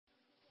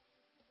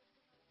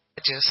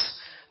just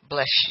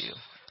bless you.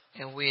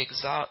 And we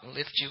exalt and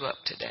lift you up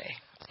today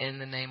in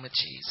the name of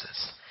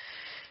Jesus.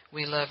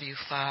 We love you,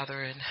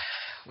 Father, and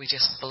we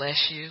just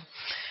bless you.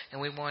 And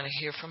we want to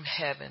hear from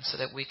heaven so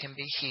that we can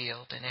be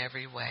healed in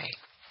every way.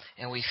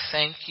 And we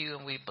thank you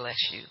and we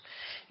bless you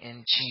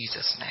in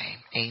Jesus' name.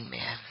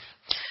 Amen.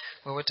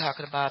 Well, we're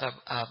talking about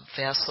a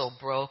vessel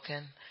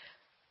broken,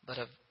 but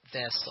a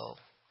vessel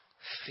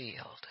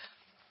filled.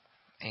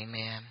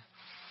 Amen.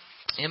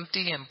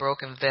 Empty and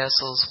broken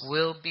vessels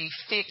will be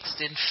fixed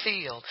and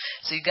filled.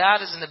 See,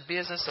 God is in the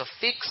business of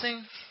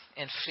fixing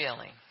and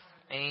filling.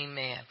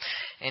 Amen.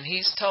 And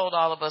He's told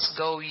all of us,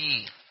 go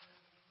ye.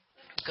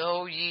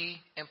 Go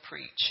ye and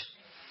preach.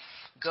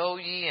 Go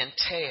ye and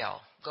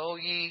tell. Go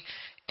ye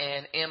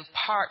and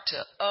impart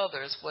to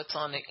others what's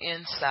on the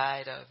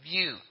inside of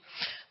you.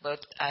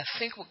 But I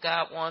think what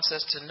God wants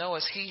us to know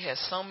is He has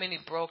so many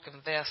broken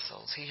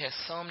vessels. He has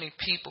so many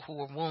people who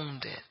are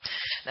wounded.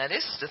 Now,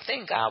 this is the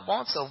thing. God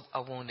wants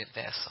a wounded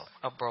vessel,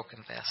 a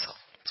broken vessel.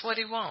 That's what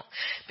He wants.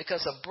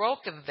 Because a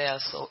broken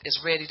vessel is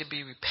ready to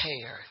be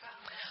repaired.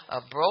 A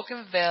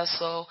broken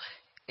vessel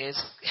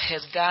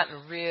has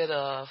gotten rid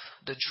of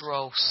the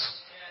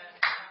dross,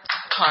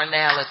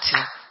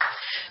 carnality.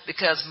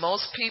 Because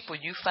most people,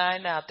 you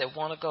find out that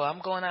want to go,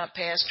 I'm going out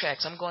past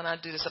tracks, I'm going out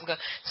to do this,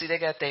 see, they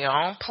got their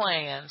own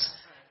plans,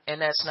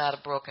 and that's not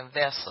a broken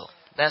vessel.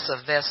 That's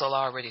a vessel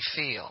already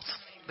filled.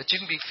 But you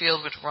can be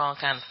filled with the wrong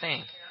kind of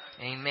thing.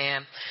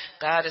 Amen.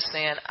 God is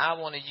saying, I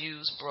want to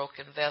use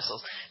broken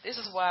vessels. This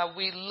is why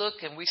we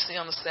look and we see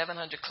on the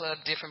 700 Club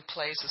different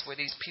places where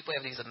these people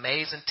have these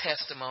amazing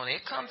testimony.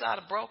 It comes out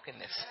of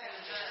brokenness.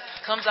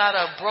 Comes out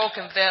of a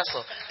broken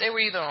vessel. They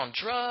were either on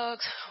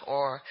drugs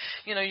or,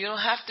 you don't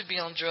have to be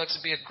on drugs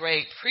to be a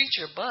great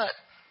preacher, but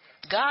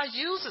God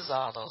uses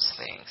all those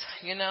things,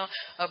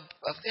 a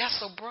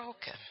vessel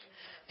broken.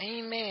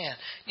 Amen.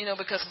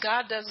 Because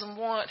God doesn't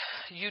want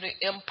you to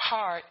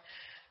impart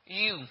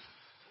you.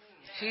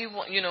 He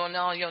want, and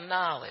all your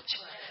knowledge.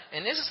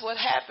 And this is what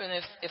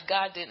happened if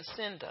God didn't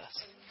send us.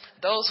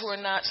 Those who are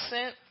not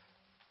sent,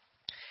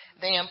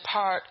 they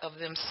impart of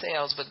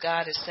themselves, but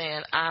God is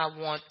saying, I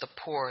want the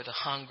poor, the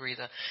hungry,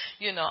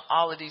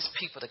 all of these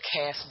people to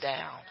cast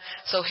down.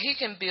 So He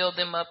can build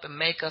them up and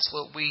make us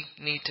what we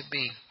need to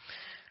be.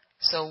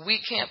 So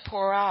we can't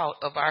pour out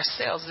of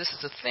ourselves. This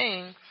is the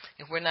thing,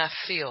 if we're not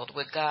filled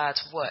with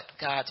God's what?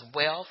 God's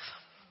wealth.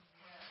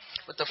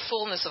 With the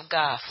fullness of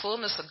God.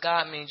 Fullness of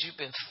God means you've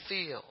been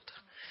filled.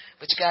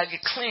 But you got to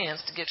get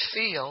cleansed to get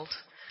filled.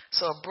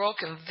 So a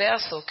broken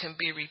vessel can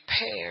be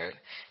repaired,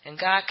 and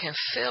God can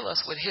fill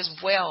us with His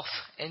wealth,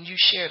 and you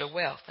share the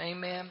wealth.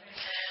 Amen?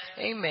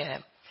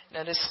 Amen.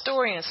 Now, this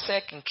story in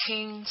 2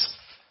 Kings,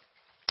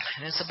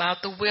 and it's about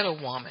the widow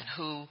woman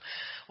who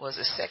was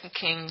in 2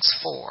 Kings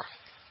 4.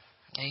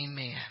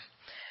 Amen.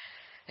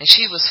 And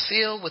she was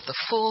filled with the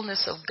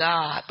fullness of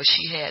God, but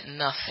she had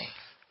nothing.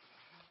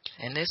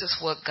 And this is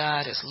what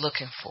God is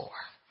looking for.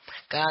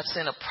 God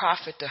sent a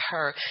prophet to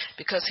her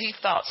because He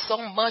thought so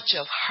much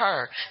of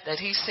her that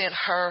He sent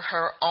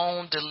her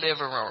own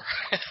deliverer.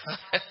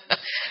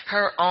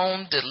 Her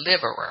own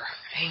deliverer.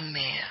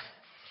 Amen.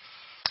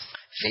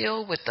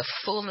 Filled with the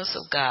fullness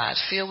of God.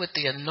 Filled with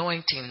the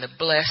anointing, the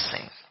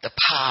blessing, the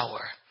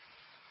power.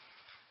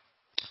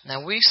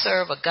 Now we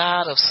serve a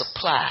God of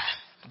supply.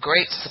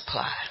 Great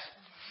supply.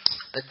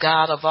 The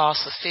God of all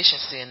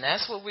sufficiency. And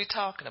that's what we're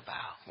talking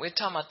about. We're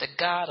talking about the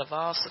God of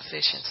all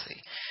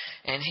sufficiency.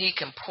 And He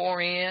can pour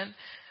in,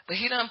 but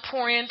He doesn't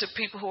pour into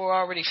people who are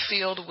already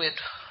filled with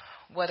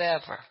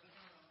whatever.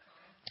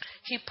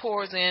 He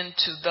pours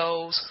into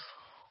those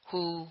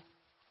who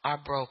are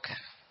broken.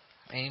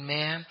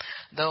 Amen.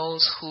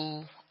 Those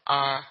who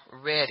are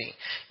ready.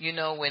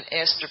 When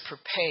Esther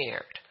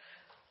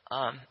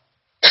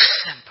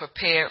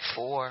prepared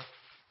for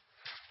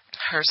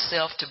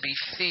herself to be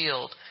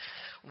filled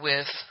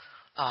with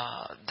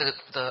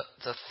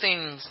the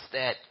things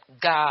that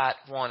God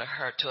wanted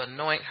her to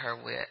anoint her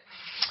with.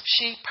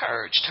 She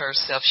purged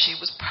herself. She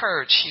was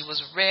purged. She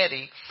was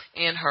ready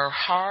in her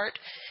heart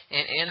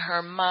and in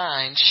her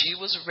mind. She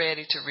was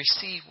ready to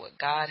receive what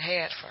God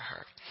had for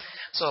her.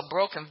 So a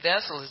broken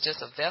vessel is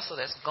just a vessel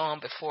that's gone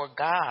before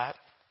God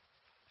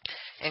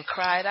and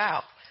cried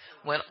out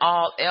when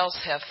all else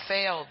have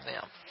failed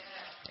them.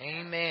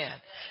 Amen.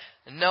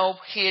 No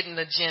hidden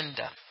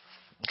agenda.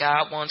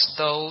 God wants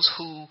those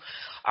who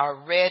are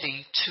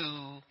ready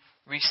to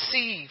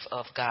receive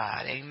of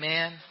God.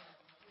 Amen.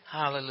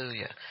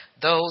 Hallelujah.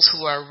 Those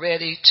who are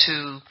ready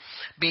to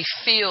be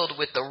filled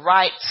with the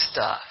right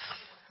stuff.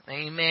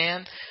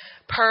 Amen.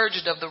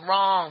 Purged of the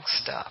wrong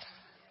stuff.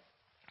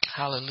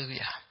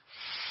 Hallelujah.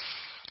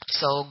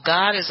 So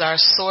God is our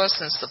source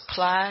and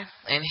supply,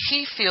 and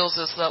He fills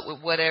us up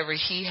with whatever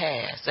He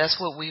has. That's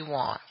what we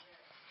want.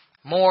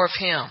 More of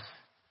Him.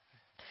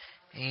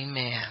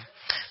 Amen.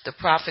 The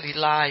prophet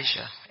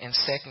Elijah in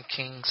 2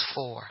 Kings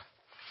 4,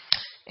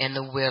 and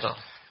the widow.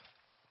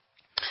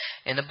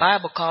 And the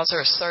Bible calls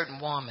her a certain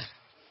woman.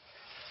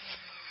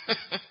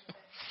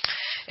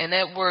 And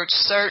that word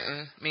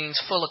certain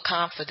means full of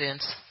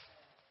confidence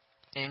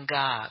in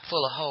God,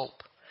 full of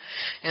hope.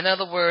 In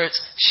other words,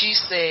 she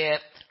said,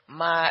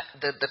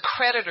 the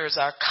creditors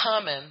are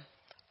coming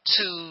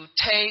to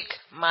take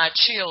my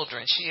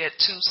children. She had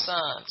 2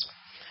 sons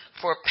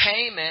for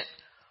payment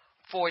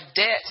for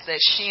debts that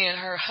she and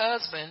her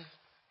husband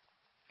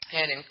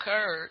had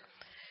incurred,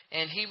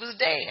 and he was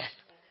dead.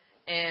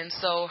 And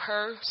so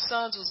her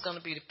sons was going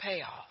to be the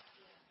payoff.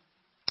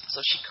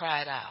 So she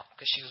cried out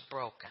because she was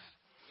broken.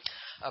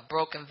 A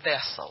broken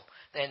vessel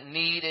that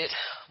needed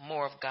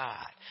more of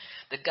God.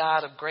 The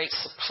God of great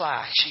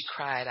supply, she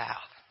cried out.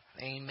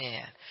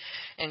 Amen.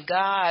 And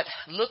God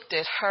looked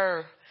at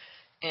her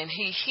and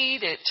he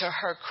heeded to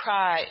her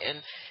cry.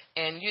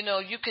 And you know,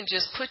 you can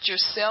just put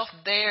yourself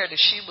there that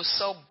she was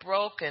so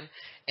broken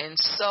and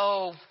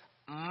so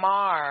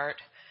marred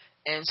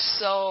and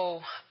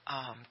so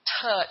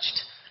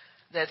touched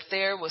that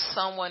there was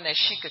someone that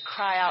she could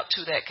cry out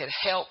to that could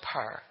help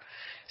her.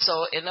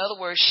 So in other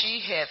words,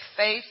 she had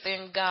faith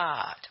in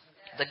God,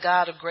 the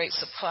God of great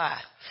supply.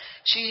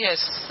 She has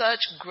such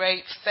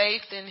great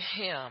faith in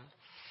him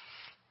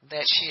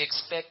that she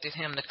expected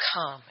him to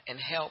come and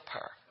help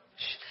her.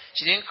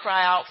 She didn't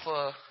cry out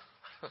for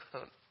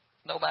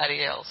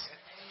nobody else.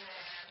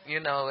 You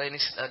know, any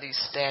of these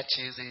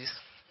statues.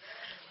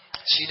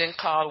 She didn't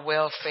call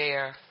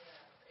welfare,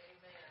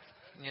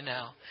 you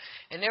know.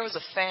 And there was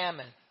a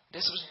famine.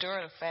 This was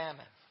during a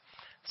famine.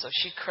 So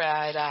she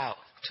cried out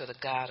to the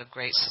God of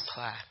great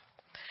supply.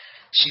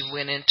 She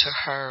went into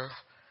her,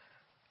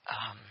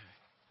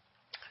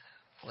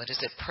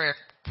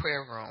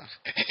 prayer room.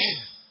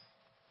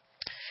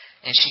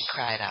 And she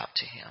cried out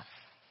to him.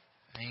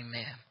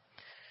 Amen.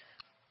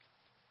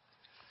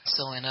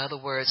 So in other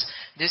words,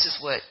 this is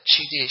what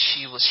she did.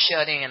 She was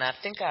shut in. I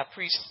think I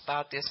preached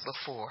about this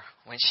before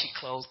when she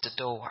closed the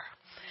door.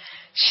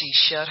 She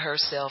shut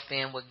herself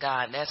in with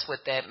God. And that's what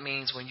that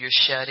means when you're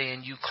shut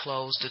in. You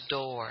close the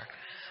door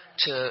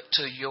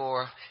to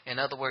your, in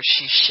other words,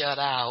 she shut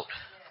out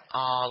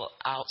all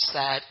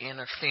outside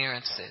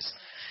interferences.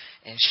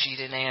 And she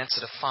didn't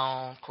answer the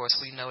phone. Of course,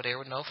 we know there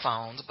were no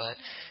phones, but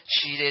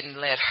she didn't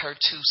let her 2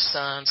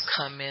 sons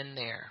come in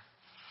there.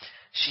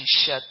 She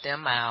shut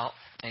them out,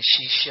 and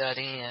she shut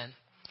in,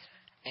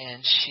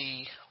 and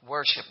she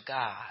worshiped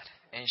God,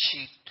 and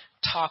she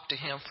talked to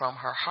him from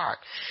her heart.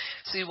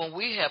 See, when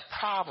we have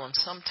problems,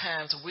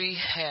 sometimes we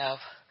have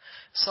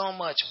so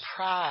much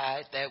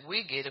pride that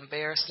we get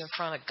embarrassed in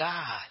front of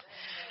God.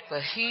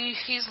 But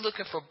he's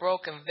looking for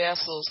broken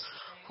vessels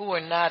who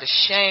are not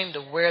ashamed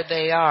of where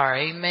they are.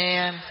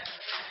 Amen.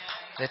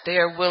 That they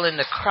are willing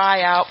to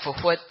cry out for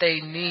what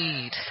they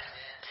need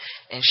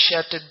and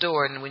shut the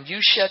door. And when you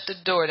shut the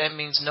door, that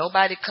means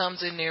nobody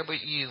comes in there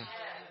but you.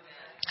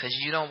 Because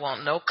you don't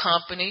want no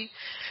company.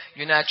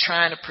 You're not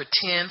trying to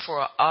pretend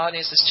for an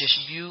audience. It's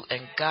just you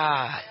and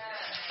God.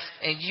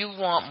 And you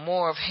want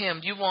more of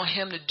him. You want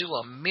him to do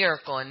a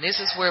miracle. And this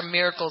is where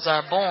miracles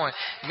are born.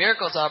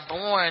 Miracles are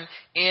born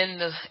in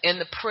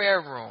the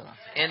prayer room,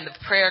 in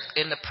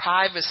the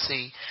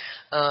privacy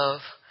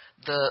of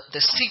the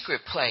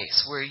secret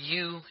place where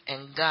you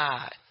and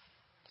God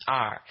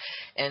are.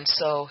 And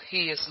so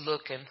he is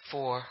looking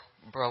for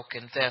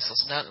broken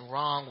vessels. Nothing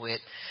wrong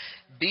with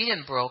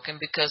being broken,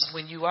 because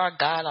when you are,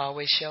 God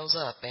always shows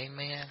up.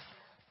 Amen.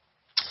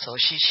 So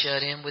she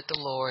shut in with the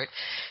Lord.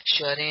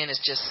 Shut in is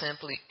just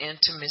simply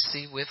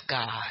intimacy with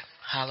God.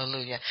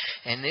 Hallelujah.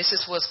 And this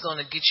is what's going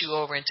to get you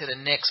over into the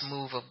next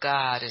move of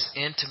God, is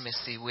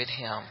intimacy with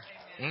him.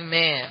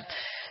 Amen.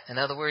 In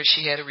other words,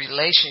 she had a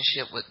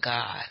relationship with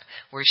God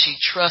where she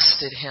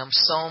trusted him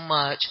so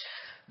much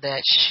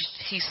that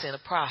he sent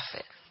a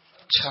prophet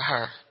to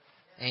her.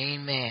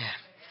 Amen.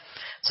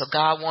 So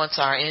God wants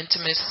our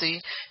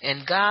intimacy,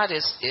 and God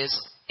is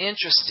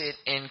interested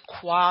in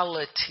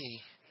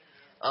quality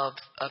of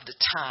the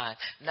time.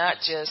 Not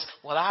just,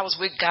 well, I was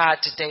with God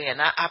today and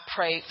I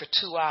prayed for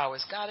 2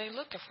 hours. God ain't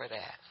looking for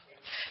that.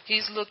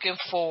 He's looking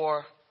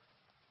for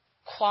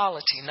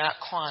quality, not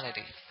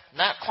quantity.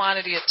 Not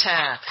quantity of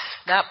time.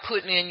 Not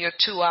putting in your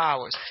 2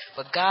 hours.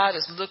 But God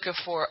is looking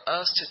for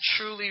us to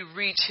truly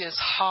reach his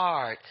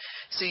heart.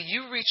 See,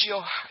 you reach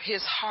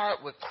his heart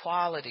with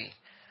quality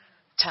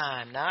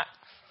time, not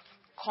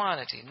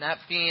quantity. Not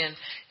being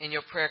in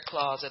your prayer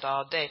closet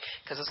all day.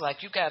 Because it's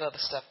like you got other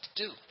stuff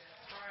to do.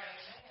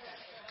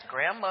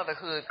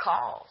 Grandmotherhood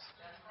calls.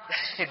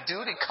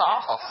 Duty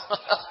calls.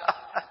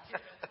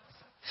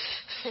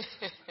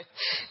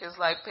 It's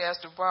like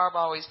Pastor Barb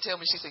always tell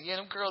me. She said, yeah,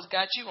 them girls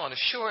got you on a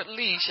short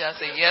leash. I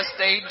said, yes,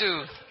 they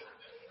do.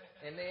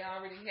 And they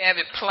already have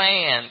it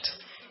planned.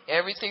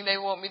 Everything they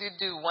want me to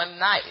do one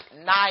night,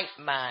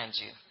 mind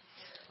you.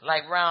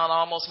 Like round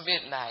almost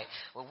midnight.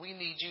 Well, we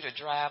need you to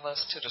drive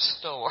us to the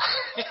store.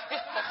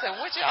 I said,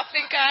 what y'all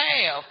think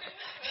I am?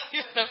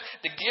 You know,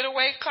 the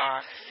getaway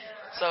car?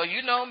 So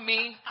you know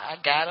me, I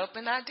got up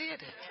and I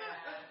did it.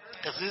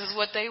 Because this is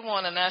what they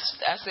want. And I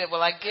said,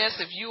 well, I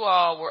guess if you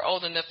all were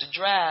old enough to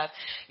drive,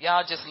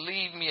 y'all just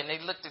leave me. And they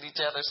looked at each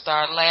other and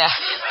started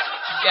laughing.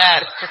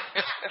 Got it.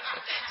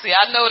 See,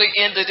 I know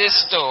the end of this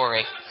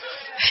story.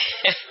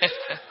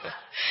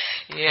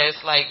 Yeah,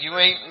 it's like you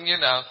ain't,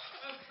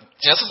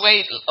 Just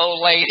wait,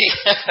 old lady.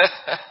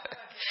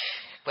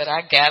 But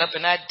I got up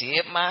and I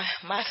did my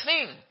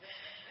thing.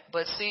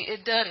 But see,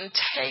 it doesn't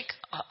take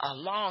a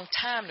long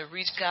time to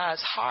reach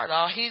God's heart.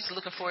 All He's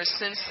looking for is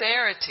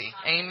sincerity.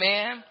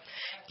 Amen.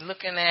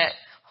 Looking at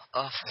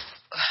a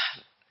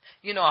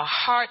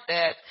heart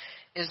that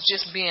is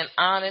just being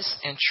honest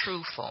and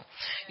truthful.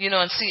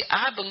 And see,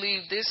 I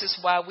believe this is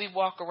why we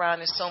walk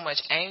around in so much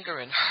anger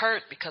and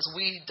hurt, because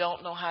we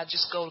don't know how to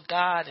just go to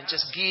God and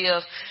just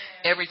give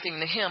everything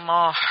to Him.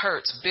 All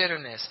hurts,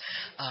 bitterness,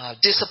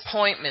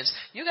 disappointments.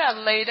 You got to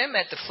lay them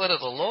at the foot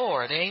of the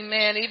Lord.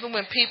 Amen. Even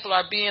when people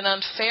are being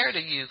unfair to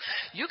you,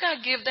 you got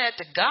to give that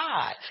to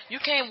God. You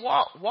can't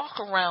walk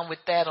around with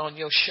that on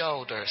your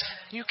shoulders.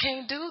 You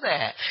can't do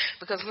that,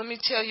 because let me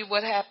tell you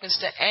what happens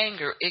to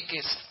anger. It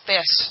gets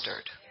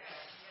festered.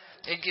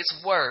 It gets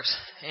worse.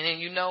 And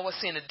then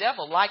the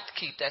devil like to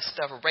keep that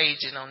stuff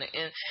raging on the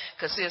end,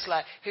 because it's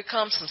like, here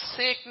comes some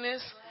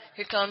sickness.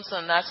 Here comes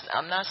some,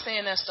 I'm not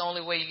saying that's the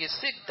only way you get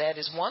sick. That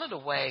is one of the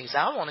ways.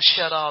 I want to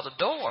shut all the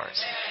doors.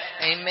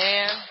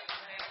 Amen.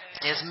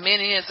 As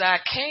many as I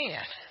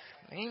can.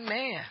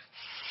 Amen.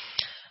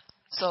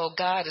 So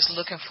God is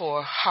looking for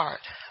a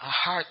heart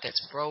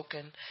that's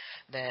broken,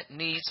 that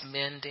needs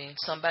mending,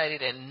 somebody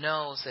that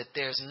knows that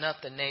there's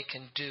nothing they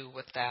can do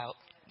without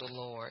the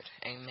Lord.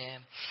 Amen.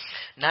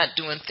 Not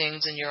doing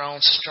things in your own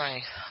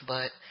strength,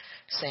 but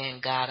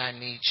saying, God, I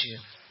need you.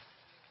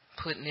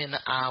 Putting in the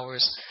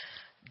hours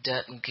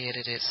doesn't get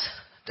it. It's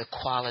the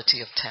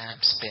quality of time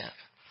spent.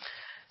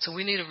 So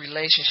we need a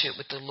relationship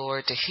with the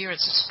Lord to hear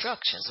His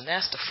instructions. And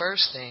that's the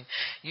first thing.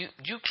 You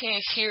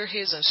can't hear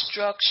His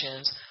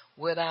instructions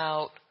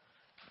without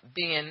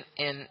being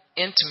in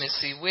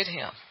intimacy with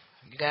Him.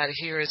 You got to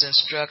hear His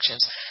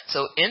instructions.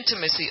 So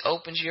intimacy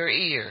opens your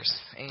ears.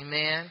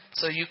 Amen.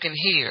 So you can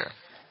hear.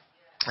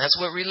 That's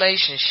what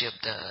relationship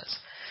does.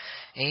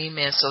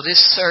 Amen. So this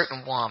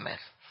certain woman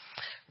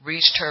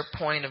reached her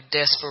point of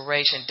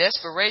desperation.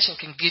 Desperation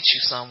can get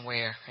you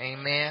somewhere.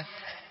 Amen.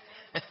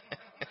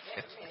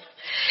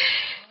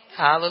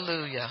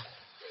 Hallelujah.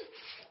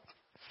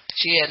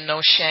 She had no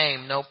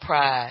shame, no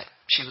pride.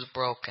 She was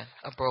broken,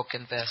 a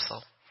broken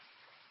vessel.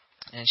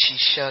 And she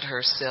shut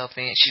herself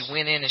in. She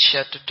went in and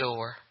shut the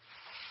door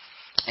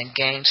and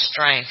gained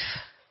strength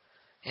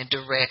and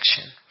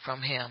direction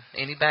from Him.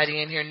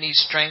 Anybody in here need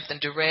strength and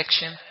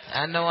direction?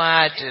 I know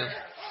I do.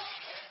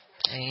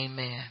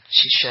 Amen.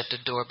 She shut the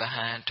door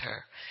behind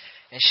her.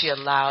 And she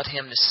allowed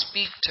Him to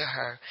speak to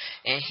her.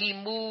 And He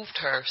moved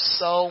her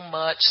so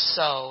much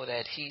so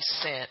that He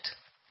sent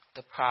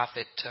the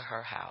prophet to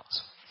her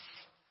house.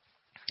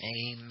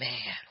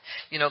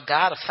 Amen.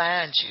 God will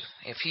find you.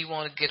 If He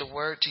want to get a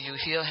word to you,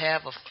 He'll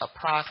have a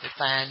prophet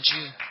find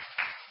you.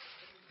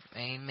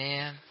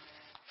 Amen.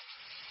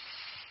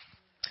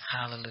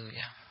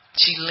 Hallelujah.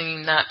 She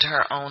leaned not to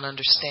her own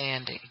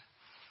understanding,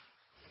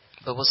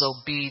 but was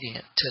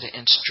obedient to the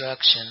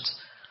instructions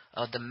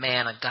of the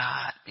man of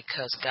God,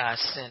 because God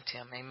sent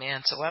him.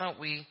 Amen. So why don't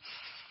we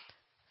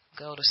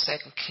go to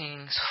 2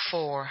 Kings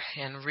 4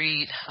 and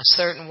read, a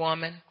certain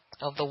woman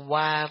of the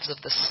wives of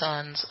the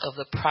sons of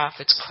the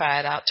prophets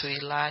cried out to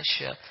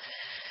Elisha,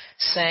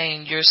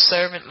 saying, your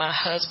servant, my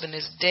husband,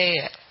 is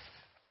dead.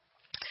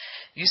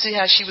 You see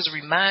how she was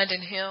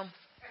reminding him?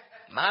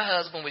 My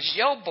husband was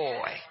your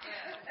boy.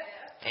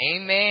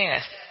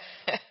 Amen.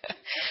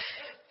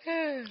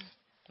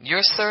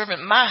 Your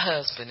servant, my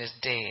husband, is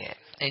dead.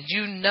 And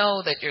you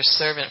know that your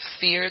servant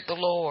feared the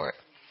Lord.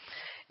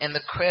 And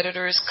the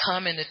creditor is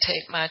coming to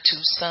take my 2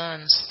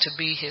 sons to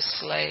be his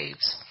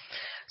slaves.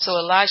 So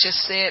Elijah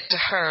said to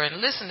her,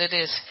 and listen to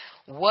this,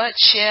 what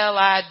shall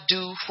I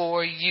do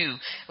for you?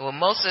 Well,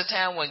 most of the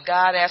time when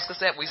God asks us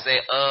that, we say,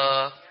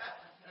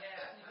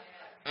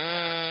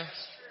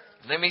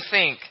 let me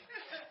think.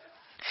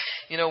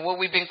 What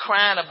we've been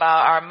crying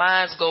about, our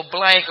minds go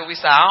blank and we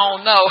say, I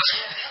don't know.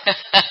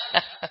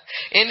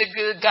 Ain't it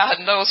good? God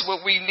knows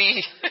what we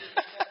need.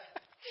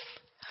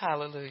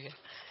 Hallelujah.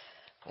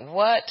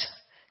 What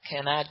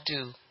can I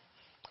do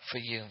for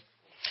you?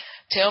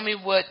 Tell me,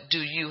 what do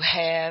you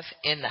have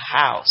in the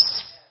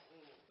house?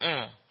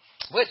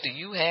 What do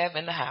you have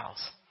in the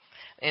house?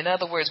 In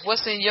other words,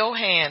 what's in your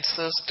hand,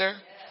 sister?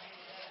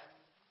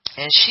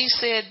 And she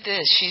said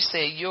this. She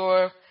said,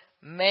 your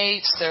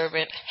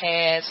maidservant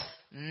has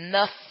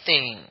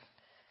nothing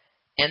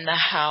in the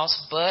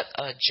house but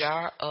a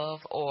jar of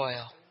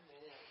oil.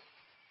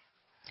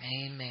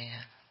 Amen.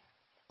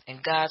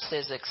 And God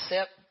says,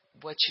 accept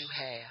what you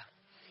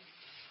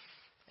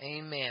have.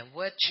 Amen.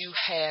 What you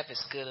have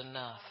is good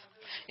enough.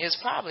 It's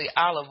probably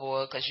olive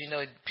oil, because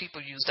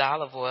people used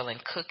olive oil in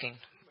cooking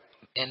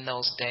in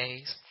those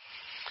days.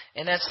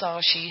 And that's all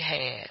she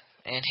had.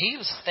 And he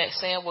was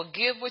saying, well,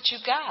 give what you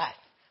got.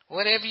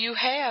 Whatever you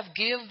have,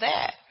 give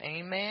that.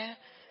 Amen.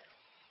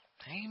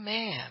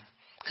 Amen.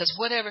 Because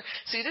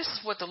this is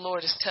what the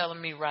Lord is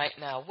telling me right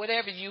now.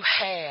 Whatever you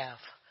have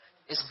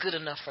is good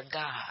enough for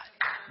God.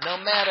 No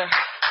matter,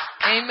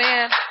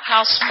 amen,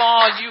 how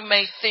small you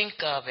may think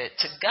of it,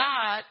 to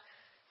God,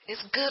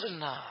 it's good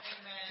enough.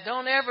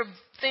 Don't ever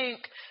think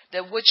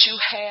that what you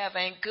have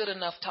ain't good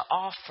enough to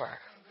offer.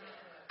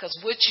 Because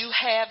what you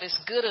have is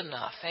good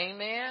enough.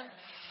 Amen.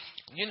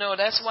 You know,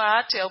 that's why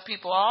I tell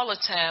people all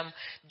the time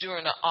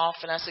during the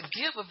offering, I said,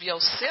 give of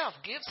yourself,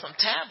 give some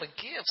time, but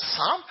give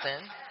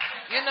something.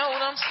 You know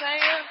what I'm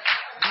saying?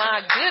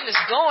 My goodness,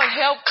 go and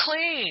help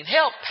clean,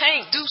 help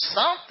paint, do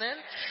something.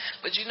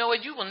 But you know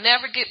what? You will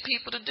never get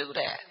people to do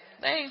that.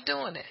 They ain't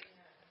doing it.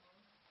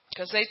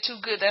 Because they too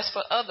good. That's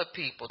for other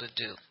people to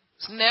do.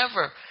 It's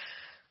never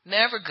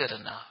good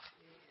enough.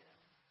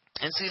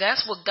 And see,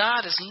 that's what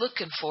God is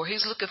looking for.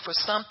 He's looking for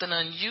something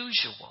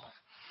unusual.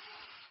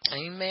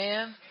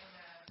 Amen.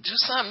 Do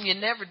something you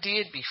never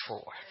did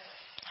before.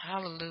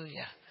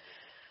 Hallelujah.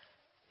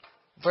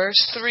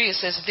 Verse 3, it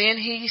says, then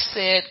he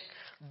said,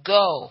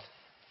 go.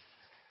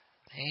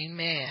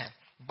 Amen.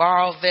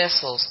 Borrow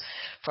vessels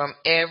from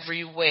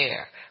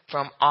everywhere,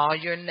 from all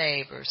your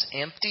neighbors.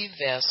 Empty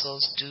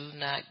vessels, do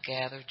not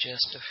gather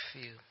just a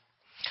few.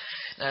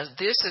 Now,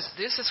 this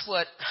is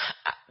what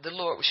the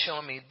Lord was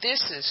showing me.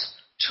 This is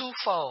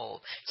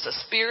twofold. It's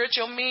a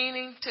spiritual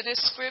meaning to this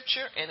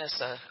scripture, and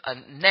it's a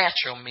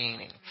natural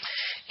meaning.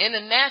 In the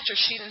natural,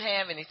 she didn't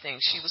have anything.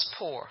 She was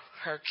poor.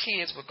 Her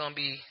kids were going to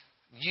be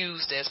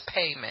used as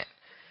payment.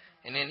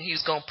 And then he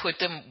was going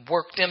to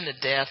work them to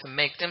death and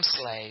make them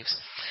slaves.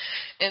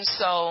 And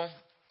so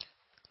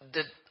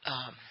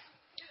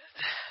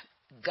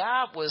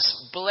God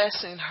was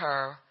blessing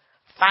her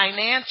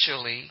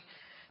financially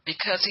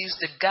because he's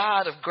the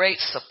God of great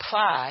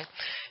supply.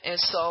 And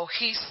so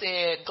he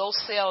said, go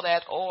sell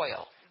that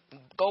oil.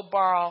 Go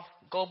borrow,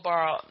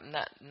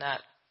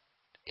 not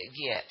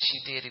yet. She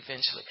did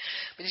eventually.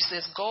 But he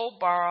says, go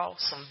borrow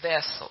some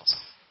vessels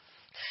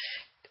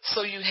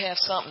so you have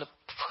something to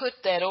put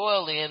that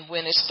oil in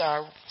when it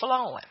starts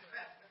flowing.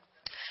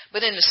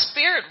 But in the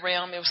spirit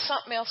realm, there was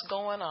something else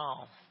going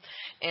on.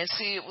 And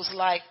see, it was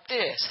like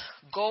this.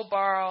 Go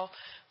borrow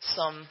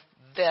some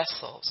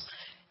vessels.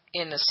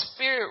 In the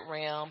spirit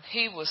realm,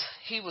 he was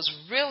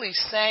really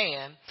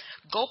saying,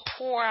 go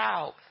pour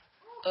out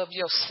of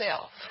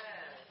yourself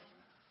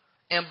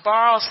and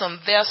borrow some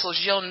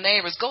vessels, your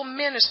neighbors. Go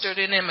minister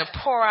to them and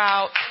pour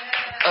out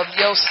of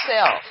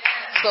yourself.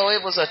 So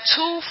it was a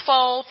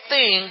twofold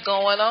thing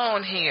going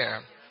on here.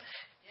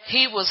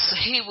 He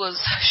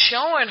was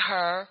showing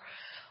her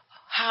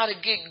how to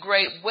get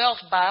great wealth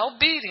by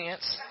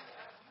obedience.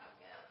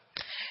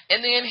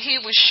 And then he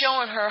was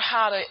showing her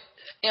how to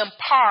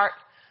impart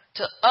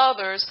to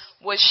others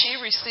what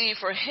she received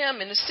for him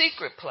in the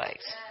secret place.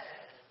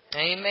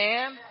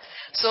 Amen.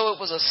 So it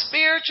was a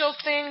spiritual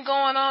thing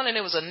going on, and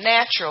it was a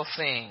natural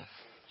thing.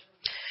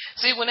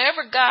 See,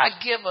 whenever God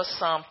give us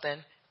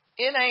something,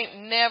 it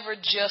ain't never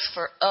just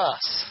for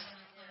us.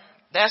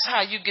 That's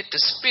how you get the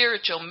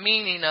spiritual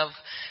meaning of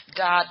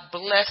God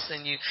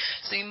blessing you.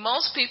 See,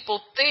 most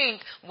people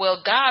think,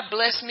 well, God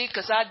blessed me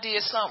because I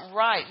did something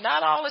right.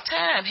 Not all the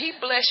time. He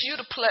blessed you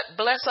to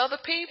bless other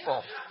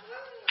people.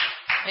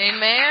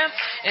 Amen.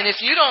 And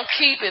if you don't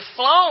keep it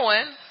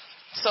flowing,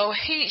 so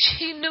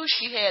he knew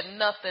she had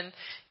nothing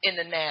in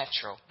the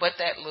natural but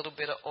that little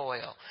bit of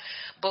oil.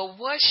 But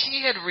what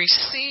she had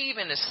received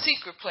in the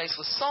secret place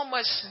was so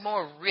much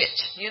more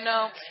rich,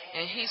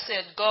 And he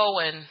said, go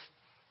and,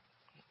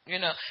 you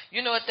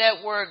know what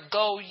that word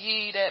go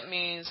ye, that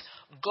means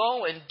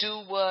go and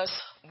do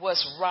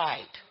what's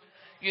right.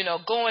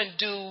 Go and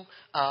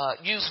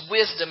use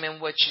wisdom in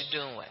what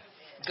you're doing.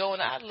 Go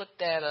and I looked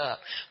that up.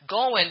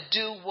 Go and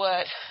do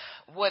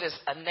what is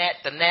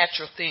the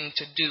natural thing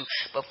to do,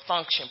 but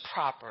function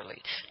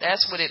properly.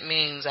 That's what it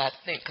means, I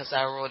think, because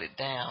I wrote it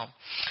down.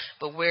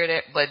 But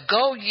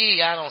go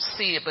ye, I don't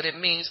see it, but it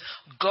means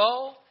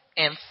go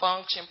and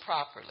function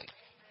properly.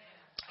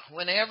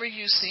 Whenever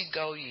you see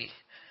go ye,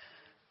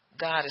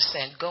 God is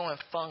saying go and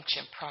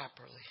function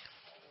properly.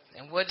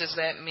 And what does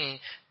that mean?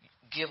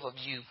 Give of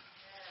you.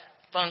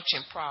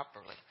 Function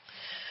properly.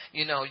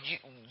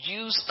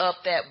 Use up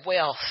that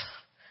wealth.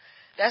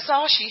 That's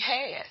all she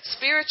had.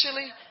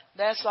 Spiritually,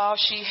 that's all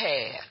she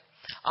had.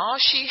 All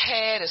she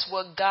had is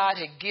what God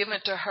had given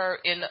to her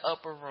in the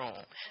upper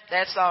room.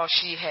 That's all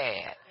she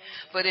had.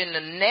 But in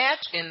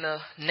the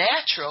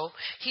natural,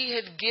 he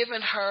had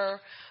given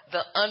her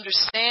the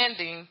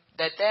understanding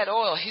that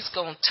oil, he's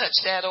going to touch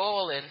that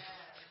oil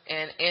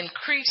and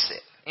increase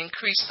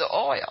the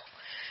oil.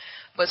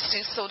 But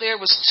see, so there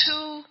was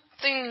two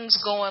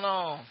things going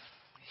on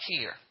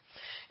here.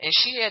 And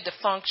she had to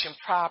function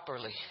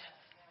properly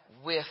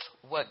with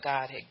what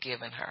God had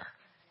given her.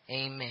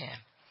 Amen.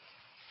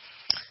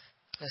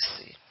 Let's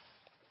see.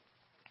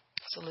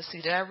 So let's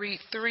see. Did I read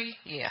 3?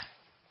 Yeah.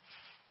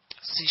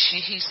 See,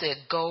 he said,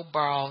 go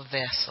borrow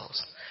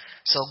vessels.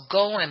 So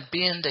go and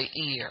bend the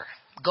ear.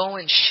 Go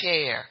and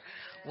share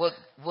what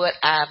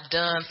I've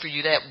done for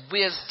you, that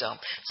wisdom.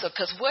 So,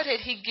 because what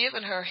had he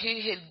given her?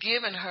 He had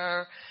given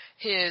her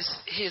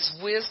his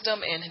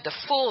wisdom and the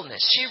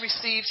fullness. She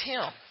received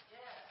him.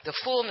 The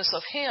fullness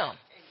of him.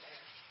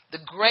 The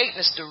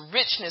greatness, the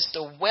richness,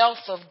 the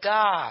wealth of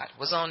God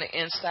was on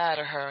the inside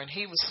of her. And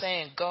he was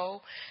saying,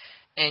 go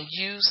and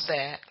use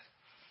that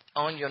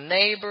on your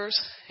neighbors.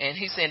 And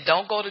he's saying,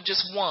 don't go to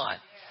just one.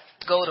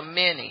 Go to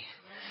many.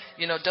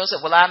 You know, don't say,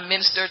 well, I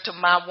ministered to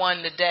my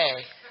one today.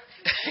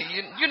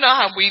 You know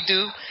how we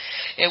do.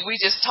 And we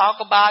just talk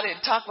about it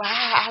and talk about,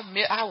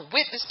 I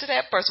witnessed to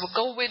that person.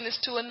 Well, go witness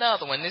to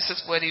another one. This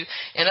is what in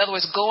other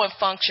words, go and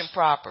function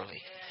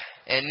properly.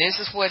 And this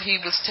is what he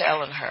was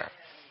telling her.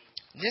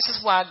 This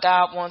is why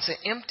God wants an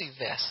empty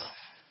vessel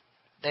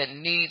that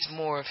needs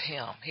more of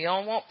him. He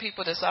don't want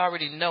people that's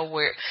already know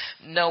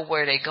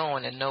where they're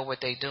going and know what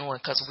they're doing,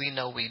 because we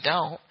know we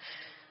don't.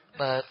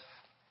 But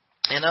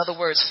in other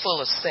words,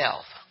 full of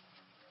self.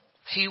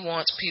 He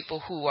wants people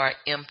who are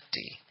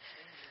empty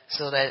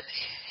so that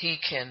he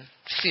can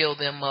fill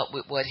them up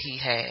with what he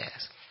has.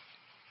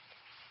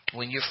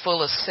 When you're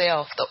full of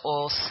self, the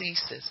oil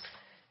ceases.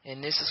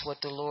 And this is what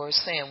the Lord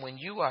is saying. When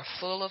you are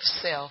full of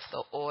self,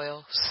 the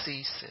oil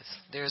ceases.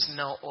 There's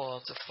no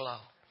oil to flow.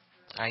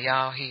 Are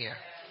y'all here?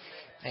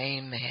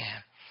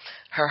 Amen.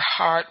 Her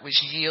heart was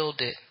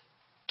yielded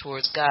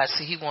towards God.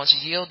 See, he wants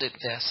yielded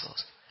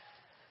vessels.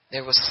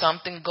 There was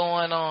something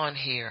going on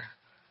here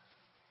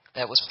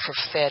that was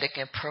prophetic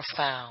and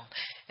profound.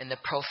 And the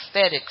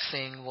prophetic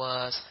thing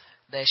was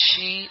that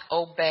she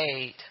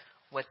obeyed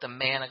what the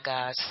man of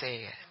God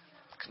said.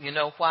 You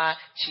know why?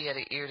 She had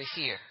an ear to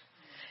hear.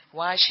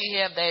 Why she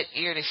had that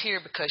ear to hear?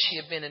 Because she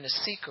had been in a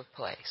secret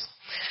place.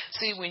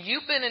 See, when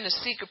you've been in a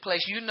secret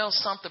place, you know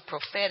something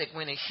prophetic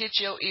when it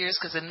hits your ears,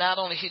 because it not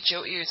only hits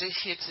your ears, it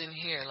hits in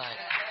here like.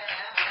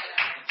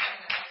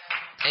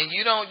 And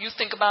you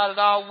think about it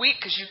all week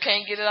because you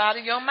can't get it out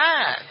of your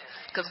mind,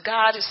 because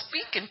God is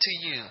speaking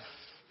to you.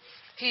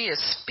 He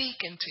is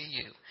speaking to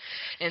you.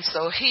 And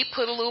so he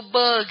put a little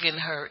bug in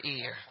her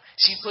ear.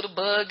 She put a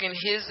bug in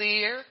his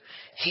ear.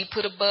 He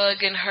put a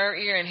bug in her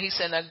ear. And he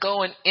said, now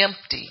go and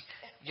empty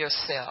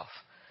yourself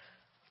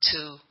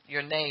to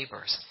your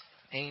neighbors.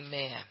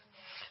 Amen.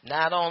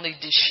 Not only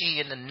did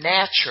she in the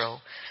natural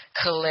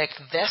collect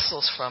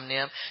vessels from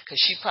them, because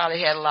she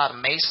probably had a lot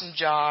of mason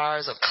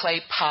jars or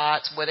clay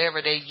pots,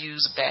 whatever they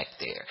used back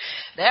there.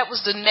 That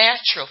was the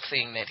natural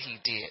thing that he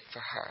did for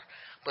her.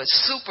 But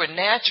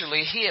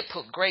supernaturally, he had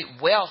put great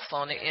wealth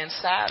on the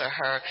inside of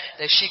her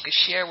that she could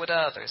share with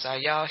others. Are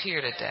y'all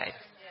here today?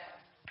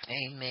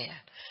 Amen.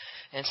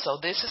 And so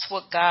this is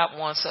what God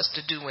wants us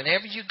to do.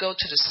 Whenever you go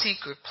to the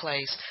secret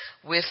place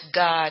with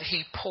God,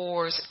 he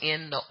pours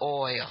in the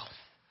oil.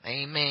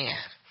 Amen.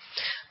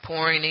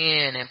 Pouring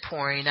in and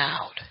pouring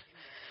out.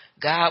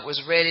 God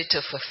was ready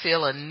to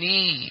fulfill a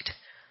need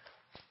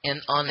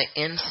on the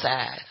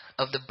inside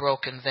of the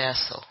broken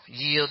vessel.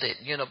 Yielded,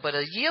 but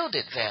a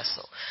yielded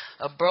vessel.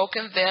 A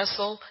broken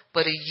vessel,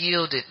 but a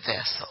yielded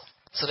vessel.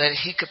 So that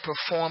he could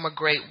perform a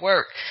great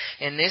work.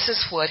 And this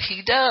is what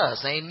he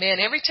does. Amen.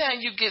 Every time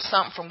you get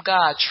something from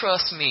God,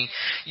 trust me,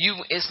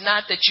 it's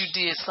not that you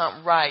did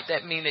something right.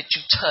 That means that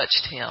you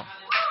touched him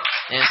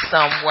in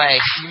some way.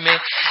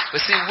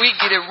 But see, we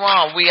get it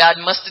wrong. I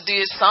must have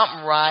did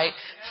something right.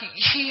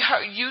 He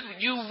heard,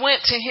 you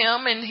went to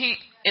him and he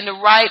in the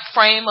right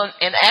frame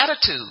and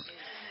attitude.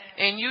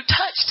 And you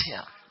touched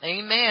him.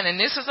 Amen. And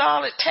this is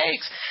all it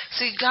takes.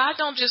 See, God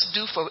don't just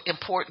do for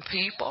important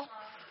people.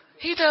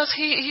 He does.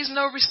 He's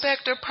no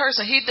respecter of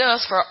person. He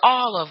does for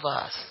all of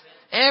us.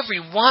 Every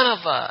one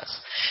of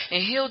us.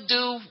 And he'll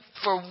do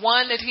for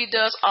one that he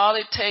does. All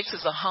it takes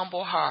is a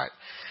humble heart.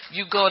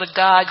 You go to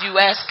God, you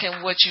ask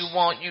him what you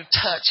want, you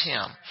touch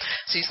him.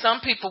 See, some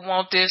people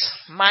want this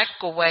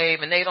microwave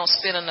and they don't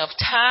spend enough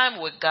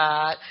time with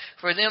God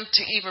for them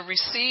to even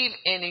receive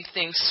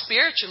anything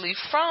spiritually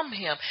from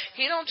him.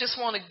 He don't just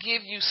want to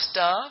give you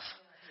stuff.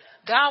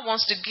 God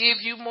wants to give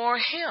you more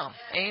of him.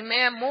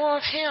 Amen. More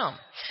of him.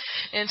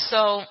 And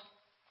so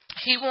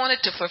he wanted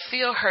to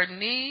fulfill her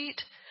need,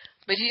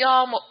 but he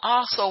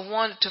also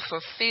wanted to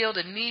fulfill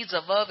the needs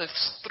of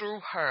others through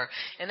her.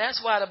 And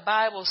that's why the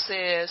Bible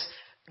says,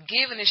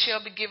 given it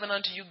shall be given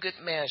unto you good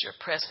measure,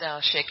 pressed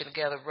down, shaken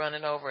together,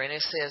 running over. And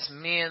it says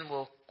men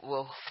will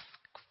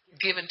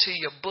give into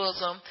your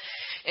bosom.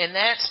 And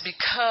that's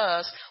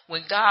because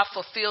when God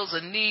fulfills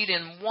a need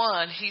in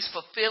one, he's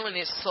fulfilling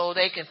it so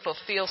they can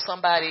fulfill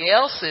somebody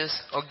else's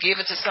or give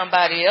it to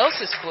somebody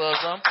else's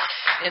bosom.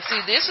 And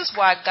see, this is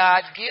why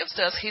God gives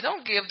us. He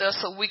don't give us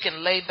so we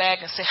can lay back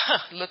and say,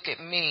 look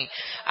at me.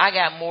 I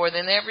got more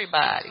than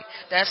everybody.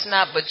 That's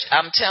not, but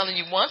I'm telling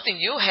you one thing,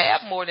 you'll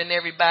have more than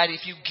everybody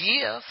if you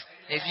give.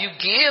 If you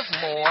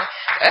give more,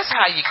 that's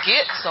how you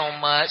get so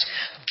much.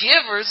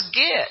 Givers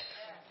get.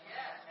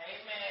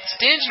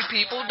 Stingy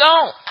people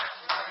don't.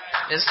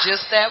 It's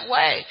just that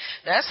way.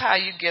 That's how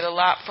you get a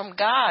lot from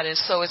God. And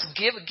so it's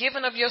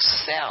giving of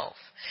yourself.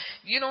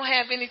 You don't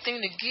have anything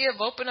to give.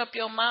 Open up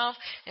your mouth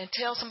and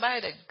tell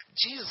somebody that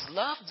Jesus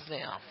loves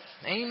them.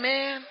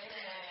 Amen.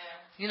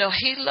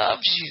 He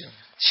loves you.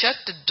 Shut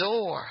the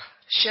door.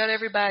 Shut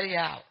everybody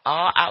out.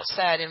 All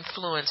outside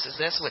influences.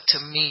 That's what to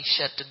me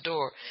shut the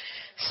door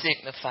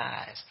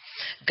signifies.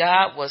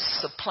 God was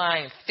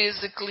supplying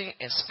physically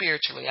and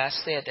spiritually. I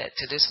said that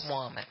to this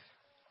woman.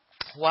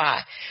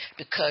 Why?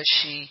 Because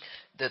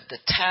the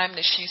time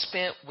that she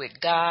spent with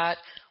God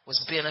was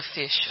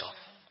beneficial.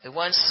 It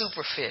wasn't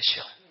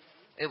superficial.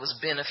 It was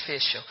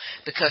beneficial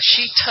because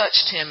she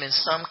touched him in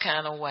some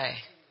kind of way.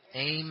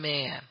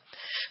 Amen.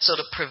 So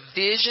the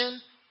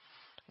provision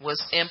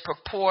was in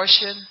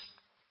proportion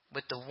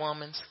with the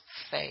woman's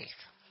faith.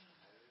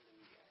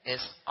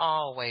 As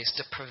always,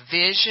 the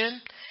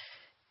provision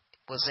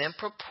was in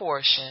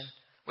proportion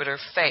with her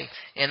faith.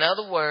 In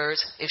other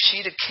words, if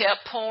she'd have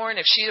kept pouring,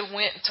 if she'd have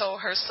went and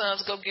told her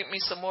sons, go get me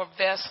some more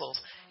vessels,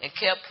 and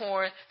kept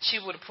pouring, she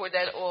would have poured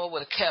that oil,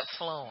 would have kept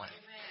flowing.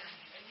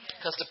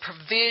 Because the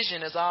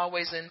provision is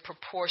always in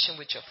proportion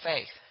with your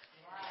faith.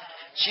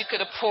 She could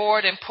have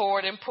poured and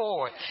poured and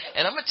poured.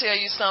 And I'm going to tell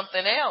you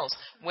something else.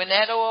 When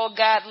that oil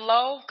got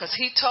low, because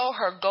he told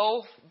her,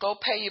 go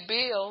pay your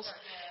bills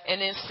and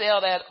then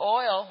sell that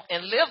oil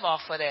and live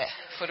off of that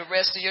for the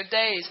rest of your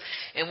days.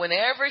 And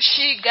whenever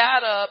she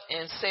got up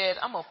and said,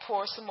 I'm going to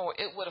pour some more,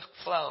 it would have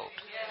flowed.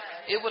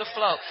 It would have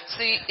flowed.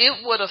 See,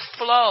 it would have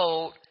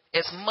flowed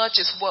as much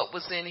as what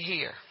was in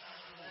here.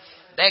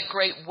 That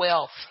great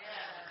wealth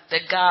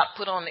that God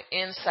put on the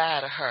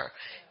inside of her.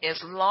 As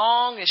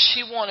long as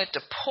she wanted to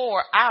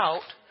pour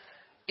out,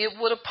 it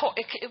would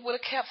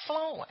have kept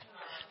flowing.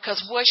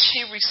 Because what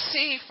she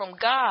received from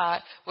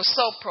God was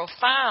so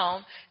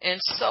profound and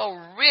so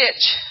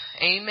rich,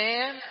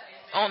 amen,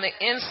 on the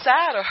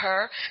inside of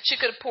her, she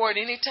could have poured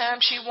any time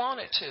she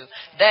wanted to.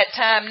 That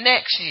time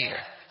next year.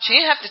 She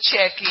didn't have to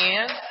check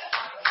in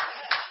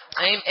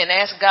and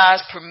ask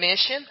God's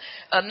permission.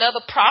 Another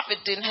prophet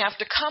didn't have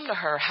to come to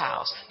her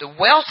house. The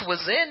wealth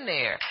was in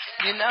there,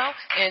 you know.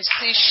 And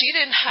see, she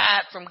didn't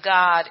hide from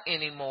God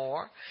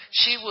anymore.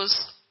 He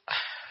was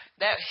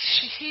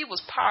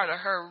part of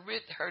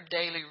her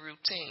daily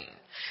routine.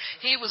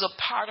 He was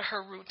a part of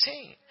her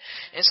routine.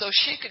 And so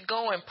she could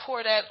go and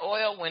pour that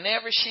oil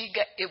whenever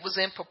it was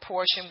in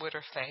proportion with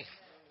her faith.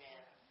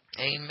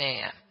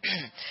 Amen.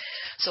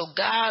 So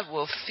God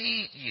will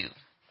feed you,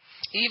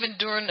 even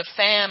during the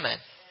famine.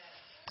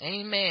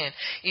 Amen.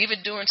 Even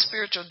during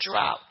spiritual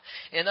drought.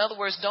 In other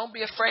words, don't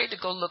be afraid to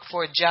go look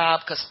for a job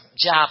because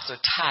jobs are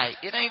tight.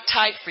 It ain't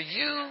tight for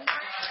you.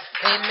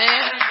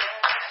 Amen.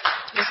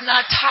 It's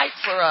not tight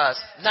for us,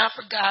 not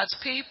for God's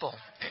people.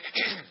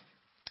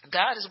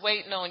 God is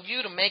waiting on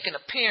you to make an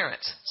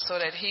appearance so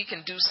that he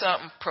can do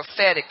something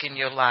prophetic in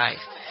your life.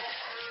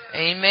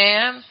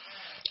 Amen.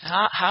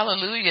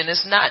 Hallelujah. And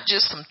it's not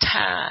just some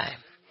time,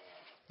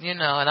 you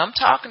know, and I'm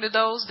talking to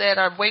those that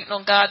are waiting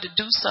on God to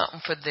do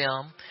something for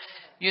them.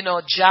 You know,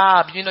 a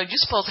job, you know, you're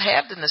supposed to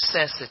have the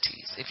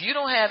necessities. If you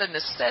don't have the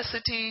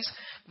necessities,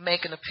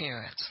 make an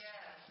appearance.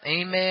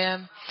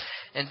 Amen.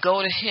 And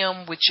go to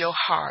him with your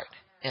heart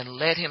and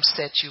let him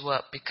set you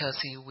up because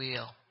he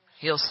will.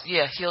 He'll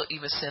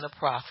even send a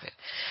prophet.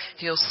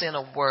 He'll send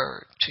a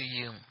word to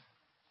you.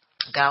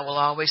 God will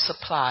always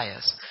supply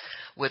us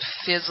with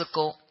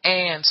physical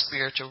and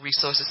spiritual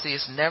resources. See,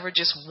 it's never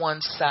just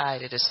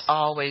one-sided. It's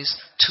always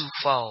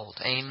twofold.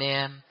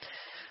 Amen.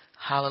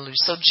 Hallelujah.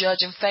 So judge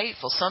him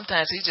faithful.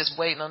 Sometimes he's just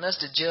waiting on us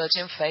to judge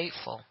him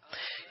faithful.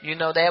 You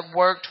know, that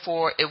worked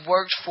for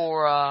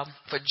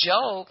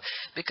Job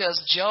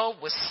because Job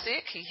was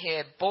sick. He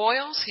had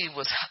boils. He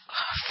was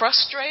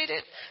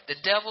frustrated. The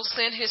devil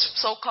sent his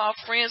so-called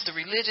friends, the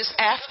religious,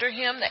 after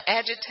him to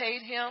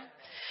agitate him.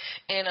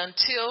 And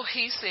until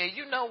he said,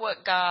 you know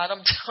what, God,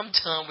 I'm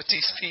done with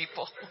these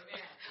people.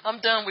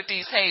 I'm done with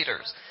these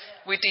haters,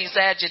 with these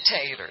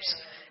agitators.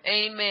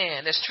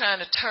 Amen. That's trying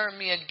to turn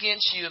me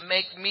against you and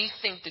make me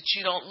think that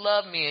you don't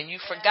love me and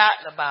you've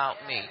forgotten about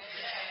me.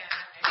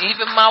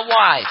 Even my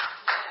wife.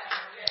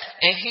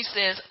 And he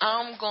says,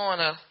 I'm going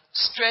to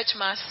stretch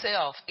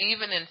myself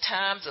even in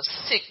times of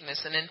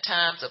sickness and in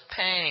times of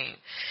pain.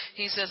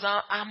 He says,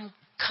 I'm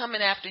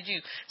coming after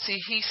you. See,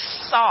 he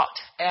sought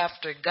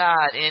after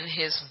God in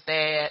his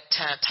bad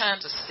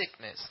times of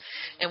sickness.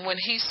 And when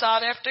he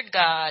sought after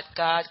God,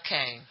 God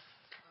came.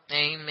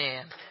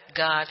 Amen.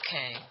 God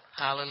came.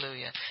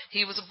 Hallelujah.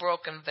 He was a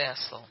broken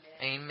vessel.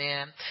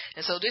 Amen.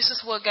 And so this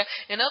is what God,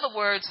 in other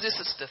words, this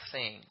is the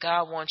thing.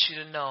 God wants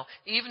you to know,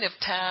 even if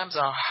times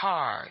are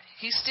hard,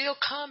 he's still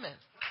coming.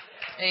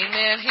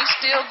 Amen.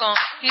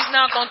 He's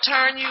not going to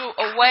turn you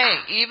away,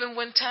 even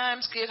when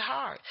times get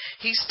hard.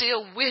 He's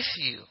still with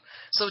you.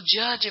 So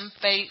judge him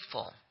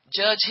faithful.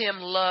 Judge him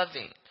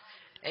loving.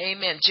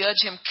 Amen.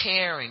 Judge him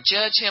caring.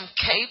 Judge him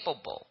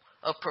capable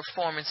of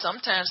performing.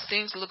 Sometimes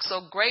things look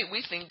so great,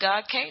 we think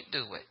God can't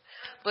do it.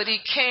 But he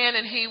can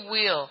and he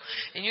will.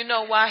 And you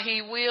know why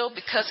he will?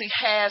 Because he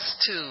has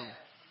to.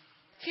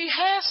 He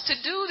has to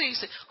do these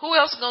things. Who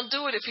else is going to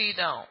do it if he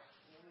don't?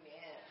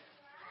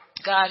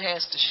 God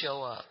has to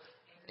show up.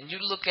 And you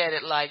look at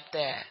it like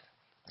that.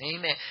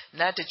 Amen.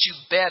 Not that you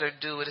better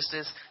do it. It's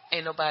just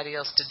ain't nobody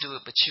else to do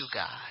it but you,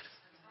 God.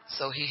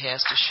 So he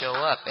has to show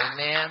up.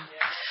 Amen.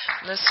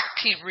 Let's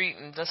keep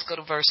reading. Let's go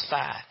to verse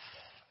 5.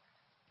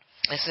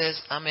 It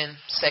says, I'm in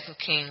 2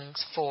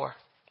 Kings 4,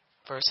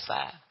 verse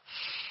 5.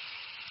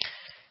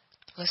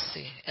 Let's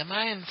see. Am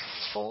I in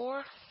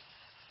 4?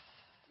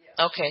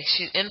 Okay,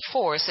 in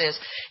 4 it says,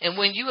 and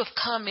when you have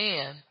come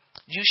in,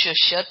 you shall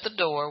shut the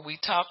door. We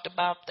talked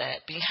about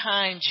that.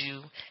 Behind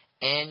you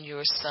and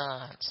your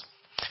sons.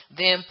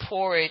 Then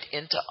pour it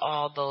into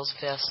all those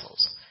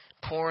vessels.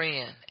 Pour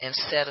in and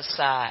set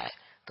aside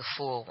the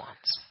full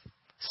ones.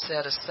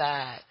 Set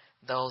aside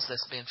those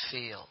that's been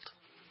filled.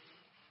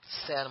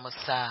 Set them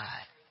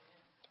aside.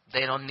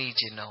 They don't need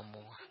you no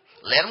more.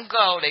 Let them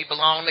go. They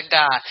belong to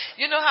God.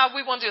 You know how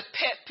we want to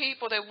pet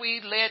people that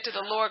we led to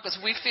the Lord because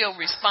we feel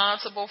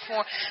responsible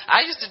for?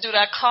 I used to do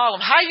that. Call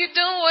them. How you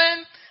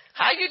doing?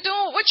 How you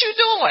doing? What you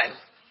doing?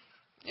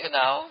 You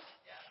know,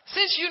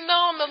 since you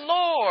know the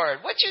Lord,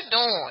 what you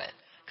doing?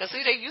 Because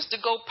see, they used to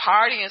go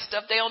party and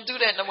stuff. They don't do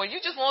that no more. You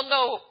just want to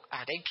know,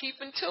 are they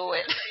keeping to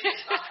it?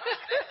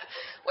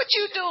 What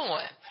you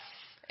doing?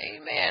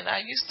 Amen. I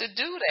used to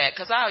do that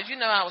because I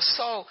was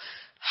so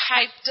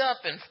hyped up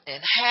and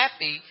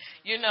happy,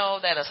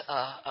 that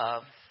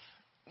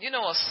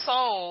a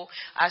soul,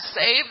 I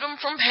saved them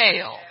from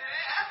hell.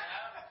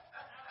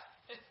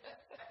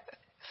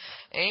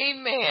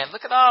 Amen.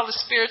 Look at all the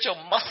spiritual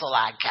muscle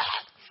I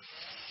got.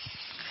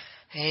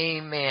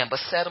 Amen. But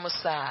set them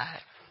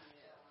aside.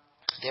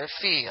 They're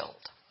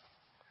filled.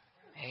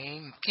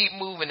 Amen. Keep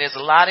moving. There's a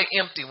lot of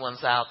empty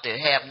ones out there.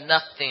 Have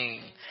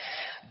nothing.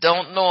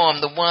 Don't know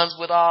them. The ones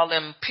with all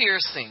them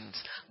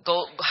piercings.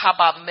 Go. How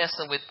about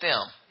messing with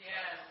them?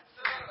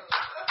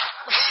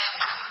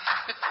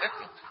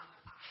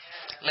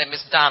 Let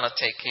Miss Donna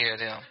take care of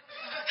them.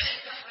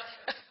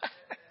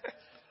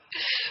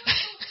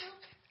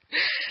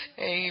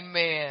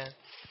 Amen.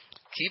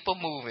 Keep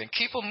them moving.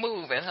 Keep them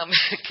moving.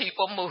 Keep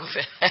them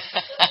moving.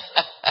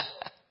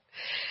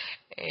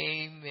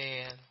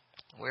 Amen.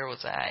 Where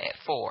was I at?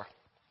 4.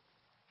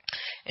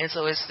 And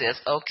so it says,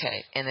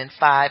 okay. And then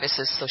 5, it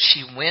says, so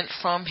she went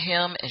from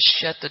him and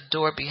shut the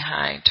door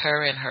behind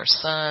her and her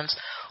sons,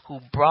 who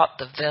brought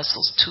the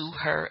vessels to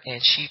her,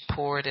 and she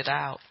poured it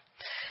out.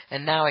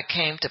 And now it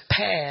came to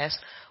pass,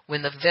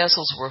 when the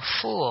vessels were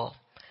full,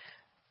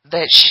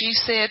 that she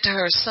said to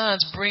her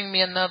sons, bring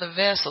me another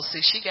vessel.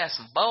 See, she got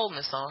some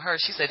boldness on her.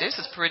 She said, this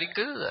is pretty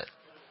good.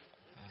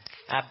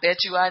 I bet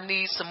you I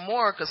need some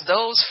more, because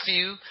those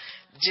few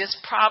just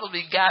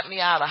probably got me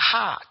out of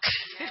hock.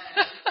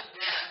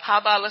 How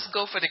about let's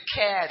go for the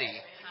caddy?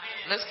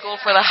 Let's go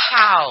for the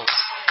house.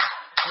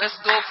 Let's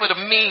go for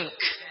the mink.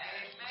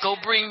 Go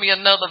bring me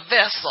another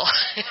vessel.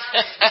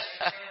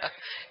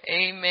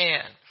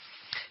 Amen.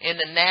 In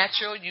the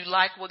natural, you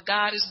like what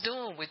God is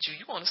doing with you.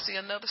 You want to see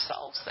another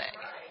soul saved.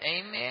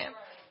 Amen.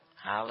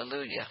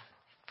 Hallelujah.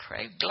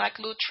 Pray like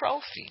little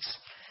trophies.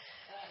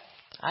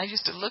 I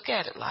used to look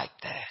at it like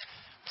that.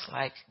 It's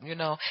like,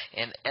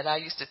 and I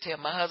used to tell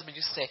my husband,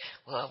 used to say,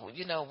 well,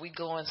 we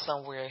going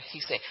somewhere. He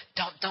said,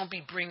 don't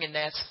be bringing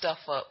that stuff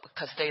up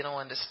because they don't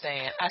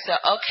understand. I said,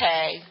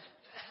 okay.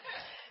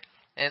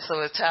 And so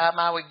the time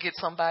I would get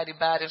somebody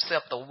by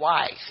themselves, the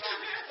wife,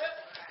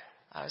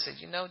 I said,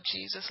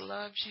 Jesus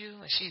loves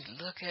you. And she'd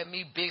look at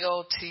me, big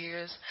old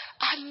tears.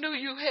 I knew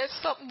you had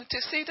something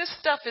to see. This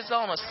stuff is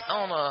on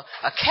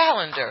a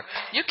calendar.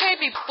 You can't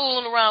be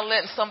fooling around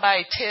letting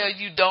somebody tell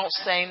you don't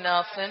say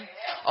nothing.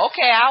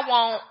 Okay, I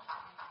won't.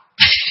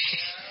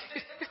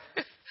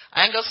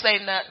 I ain't going to say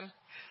nothing.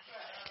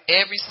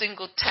 Every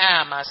single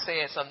time I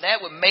said something,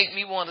 that would make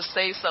me want to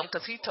say something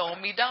because he told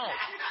me don't.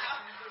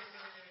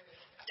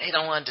 They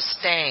don't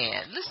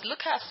understand. Listen, look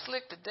how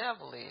slick the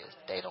devil is.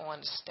 They don't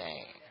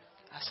understand.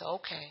 I said,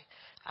 okay,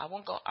 I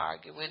won't go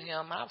argue with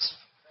him.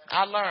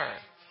 I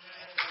learned.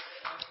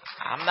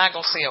 I'm not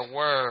going to say a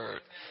word.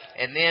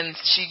 And then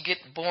she get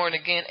born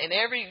again. And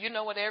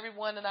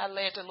everyone that I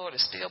led to the Lord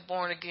is still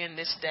born again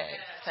this day.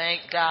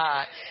 Thank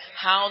God.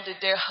 Hounded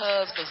their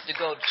husbands to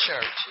go to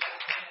church.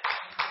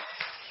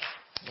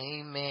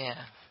 Amen.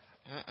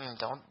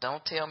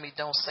 Don't tell me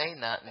don't say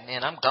nothing.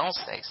 Then I'm going to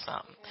say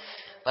something.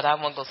 But I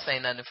won't go say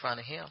nothing in front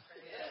of him.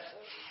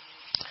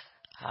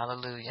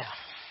 Hallelujah.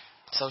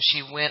 So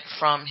she went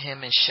from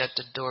him and shut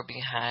the door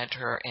behind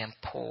her and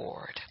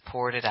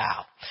poured it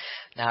out.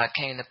 Now it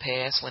came to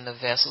pass when the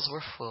vessels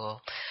were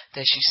full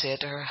that she said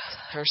to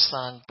her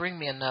son, bring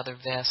me another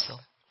vessel.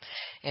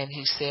 And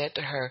he said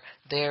to her,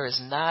 there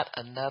is not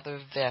another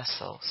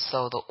vessel.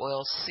 So the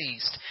oil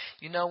ceased.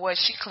 You know what?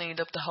 She cleaned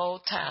up the whole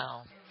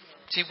town.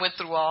 She went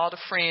through all the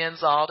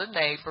friends, all the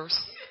neighbors.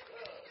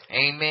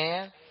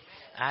 Amen.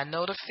 I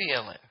know the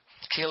feeling.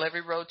 Kill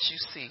every roach you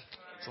see.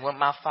 It's what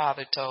my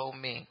father told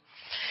me.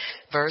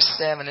 Verse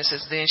 7, it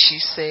says, then she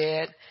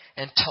said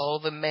and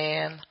told the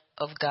man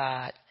of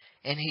God,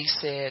 and he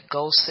said,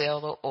 go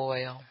sell the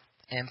oil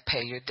and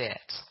pay your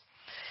debts.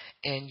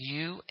 And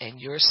you and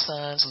your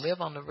sons live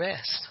on the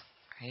rest.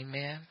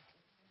 Amen.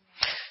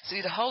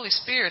 See, the Holy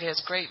Spirit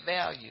has great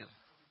value.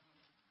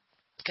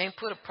 Can't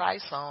put a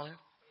price on it,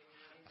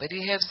 but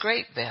he has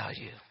great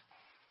value.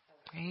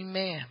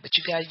 Amen. But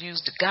you got to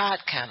use the God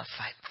kind of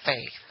faith.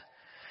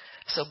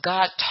 So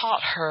God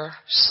taught her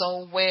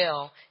so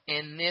well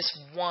in this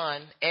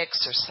one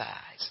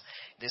exercise.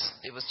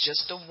 It was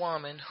just a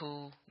woman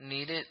who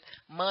needed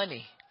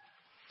money,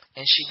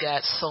 and she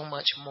got so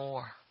much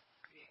more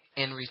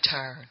in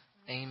return.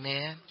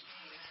 Amen.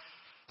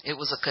 It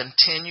was a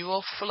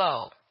continual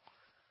flow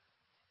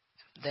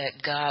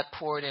that God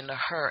poured into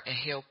her, and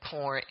he'll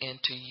pour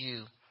into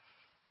you.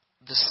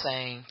 the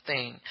same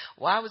thing.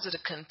 Why was it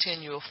a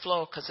continual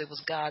flow? Because it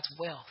was God's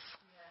wealth.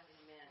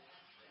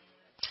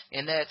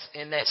 In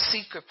that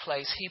secret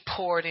place, he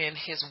poured in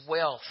his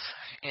wealth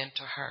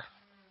into her.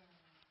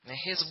 And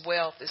his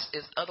wealth is,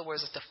 in other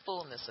words, it's the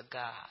fullness of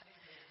God.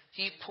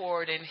 He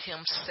poured in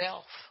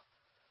himself,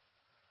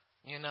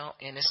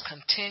 and it's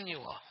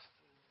continual.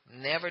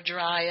 Never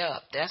dry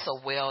up. That's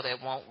a well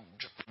that won't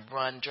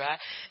run dry.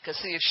 Because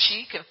see, if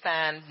she can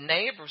find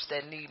neighbors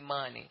that need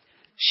money,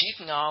 she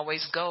can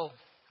always go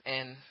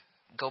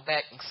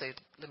back and say,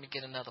 let me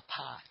get another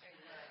pot.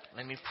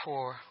 Let me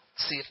pour,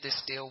 see if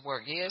this still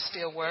works. Yeah, it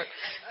still works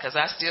because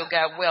I still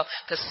got wealth.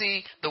 Because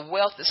see, the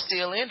wealth is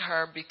still in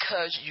her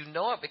because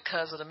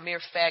because of the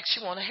mere fact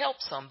she want to help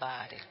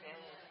somebody.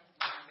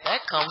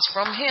 That comes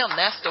from him.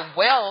 That's the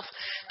wealth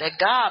that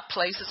God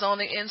places on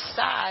the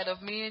inside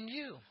of me and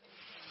you.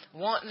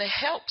 Wanting to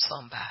help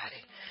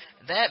somebody.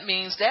 That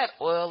means that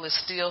oil is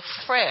still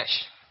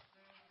fresh.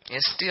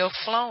 It's still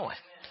flowing.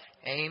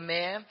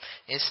 Amen.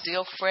 It's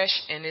still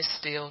fresh and it's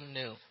still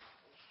new.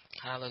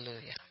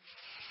 Hallelujah.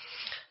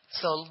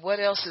 So what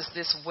else is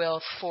this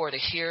wealth for? To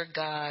hear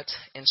God's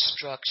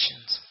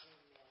instructions.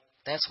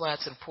 That's why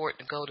it's important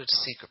to go to the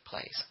secret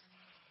place.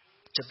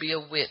 To be a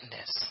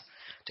witness.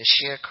 To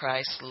share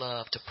Christ's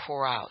love. To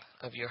pour out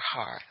of your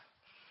heart.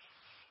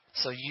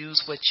 So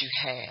use what you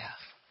have.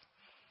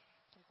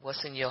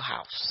 What's in your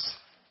house?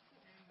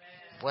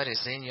 What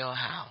is in your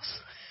house?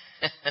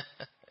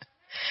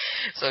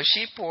 So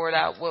she poured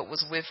out what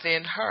was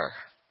within her.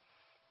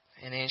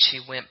 And then she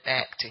went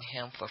back to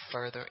him for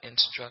further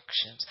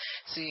instructions.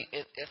 See,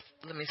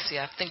 let me see.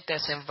 I think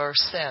that's in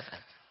verse 7.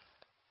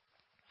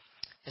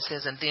 It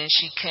says, and then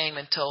she came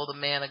and told the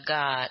man of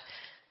God.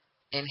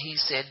 And he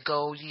said,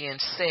 go ye and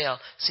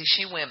sell. See,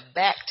 she went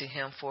back to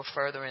him for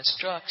further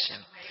instruction.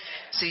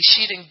 See,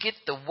 she didn't get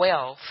the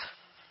wealth.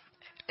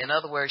 In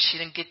other words, she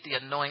didn't get the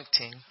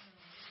anointing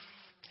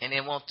and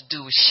then want to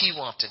do what she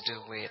want to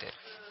do with it.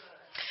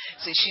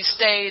 See, she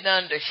stayed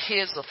under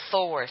his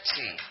authority.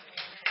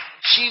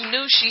 She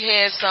knew she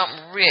had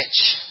something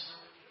rich,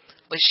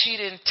 but she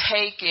didn't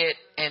take it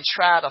and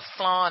try to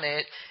flaunt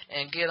it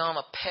and get on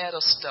a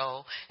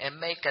pedestal and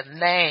make a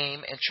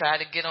name and try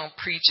to get on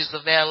Preachers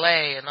of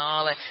LA and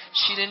all that.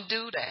 She didn't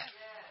do that.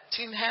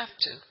 She didn't have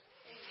to.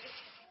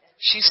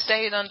 She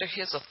stayed under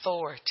his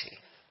authority.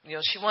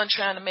 She wasn't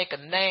trying to make a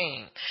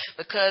name,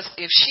 because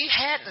if she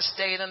hadn't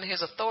stayed under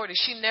his authority,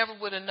 she never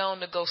would have known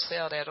to go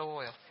sell that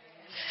oil.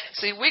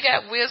 See, we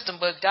got wisdom,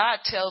 but God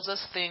tells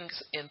us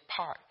things in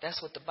part.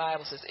 That's what the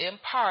Bible says, in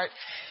part,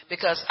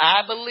 because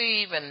I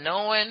believe in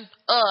knowing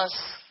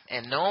us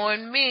and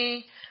knowing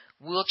me,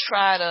 we'll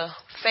try to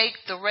fake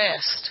the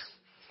rest.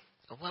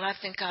 Well, I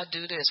think I'll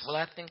do this. Well,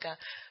 I think I'll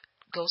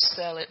go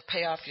sell it,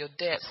 pay off your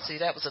debt. See,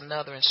 that was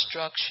another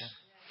instruction.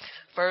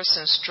 First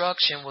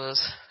instruction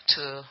was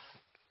to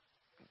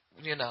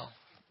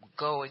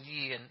go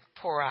ye and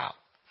pour out.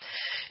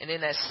 And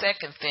then that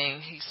second thing,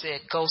 he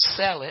said, go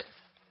sell it.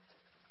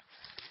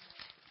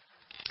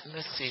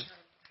 Let's see.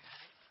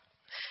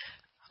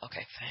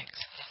 Okay,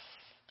 thanks.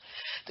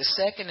 The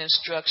second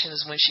instruction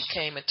is when she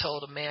came and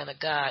told the man of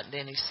God, and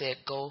then he said,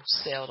 go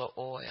sell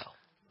the oil.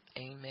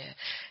 Amen.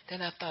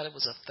 Then I thought it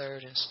was a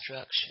third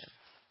instruction.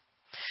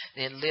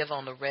 Then live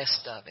on the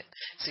rest of it.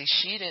 See,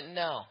 she didn't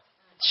know.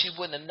 She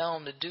wouldn't have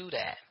known to do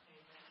that.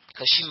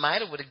 Because she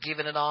might have would have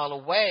given it all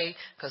away.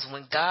 Because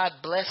when God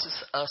blesses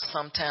us,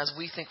 sometimes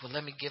we think, well,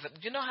 let me give it.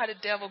 You know how the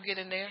devil get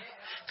in there?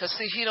 Because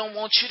see, he don't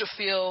want you to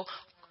feel,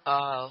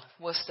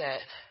 what's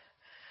that?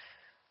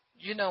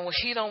 He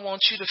don't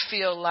want you to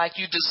feel like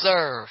you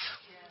deserve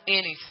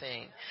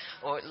anything.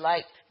 Or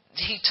like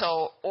he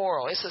told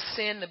Oral, it's a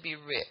sin to be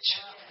rich.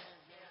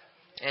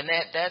 And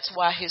that's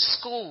why his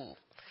school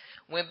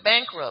went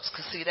bankrupt.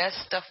 Because see, that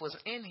stuff was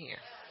in here.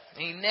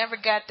 And he never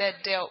got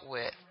that dealt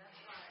with.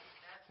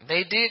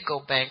 They did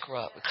go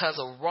bankrupt because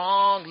of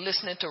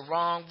listening to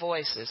wrong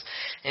voices.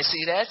 And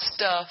see, that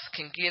stuff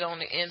can get on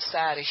the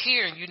inside of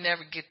here and you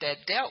never get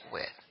that dealt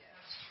with.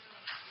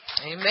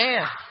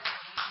 Amen.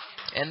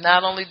 And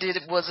not only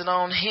was it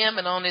on him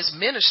and on his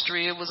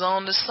ministry, it was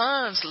on the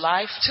son's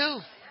life too.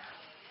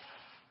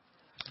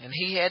 And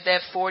he had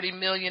that $40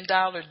 million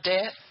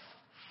debt.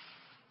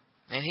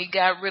 And he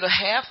got rid of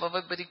half of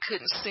it, but he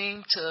couldn't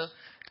seem to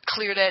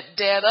clear that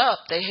debt up.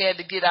 They had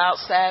to get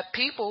outside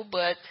people,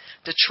 but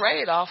the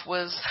trade-off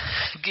was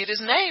get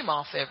his name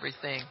off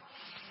everything.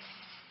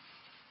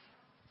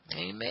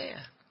 Amen.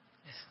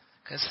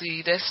 Because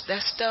see,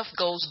 that stuff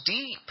goes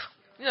deep.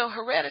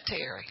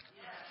 Hereditary.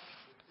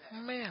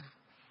 Amen.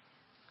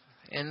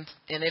 And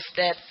if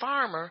that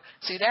farmer,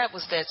 see, that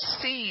was that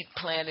seed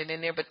planted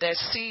in there, but that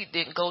seed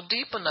didn't go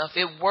deep enough.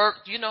 It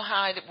worked. You know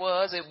how it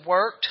was. It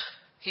worked.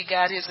 He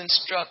got his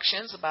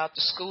instructions about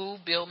the school,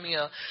 build me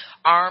an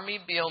army,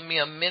 build me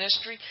a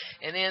ministry.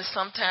 And then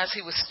sometimes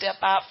he would step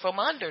out from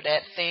under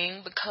that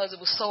thing because it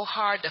was so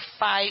hard to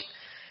fight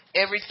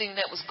everything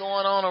that was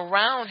going on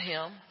around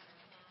him,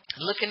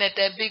 looking at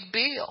that big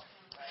bill.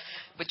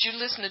 But you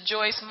listen to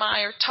Joyce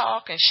Meyer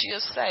talk and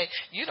she'll say,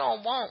 you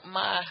don't want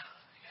my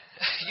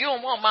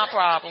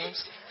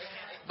problems.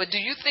 But do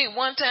you think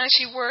one time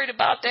she worried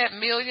about that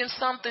million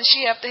something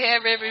she have to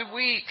have every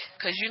week?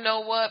 Because you know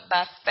what?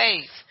 By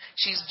faith,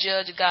 she's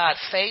judged God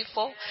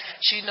faithful.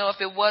 She know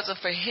if it wasn't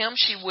for him,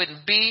 she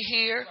wouldn't be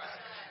here.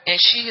 And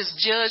she has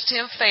judged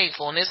him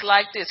faithful. And it's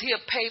like this.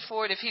 He'll pay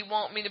for it if he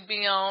want me to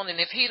be on.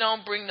 And if he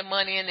don't bring the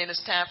money in, then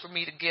it's time for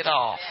me to get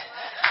off.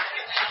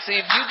 See,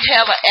 if you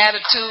have an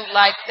attitude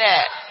like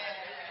that,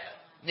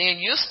 then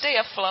you stay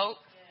afloat.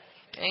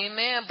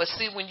 Amen. But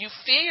see, when you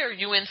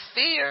in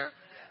fear,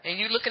 and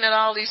you're looking at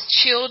all these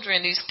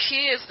children, these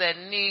kids that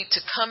need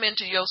to come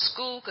into your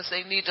school because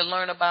they need to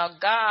learn about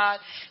God,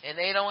 and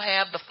they don't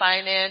have the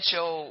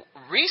financial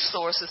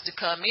resources to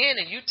come in,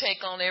 and you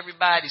take on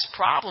everybody's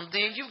problem,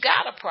 then you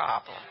got a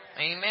problem.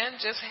 Amen.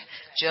 Just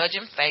judge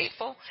them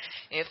faithful.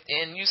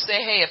 And you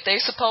say, hey, if they're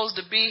supposed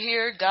to be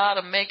here, God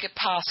will make it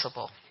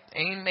possible.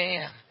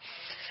 Amen.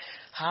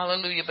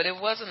 Hallelujah. But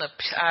it wasn't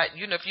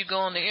if you go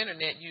on the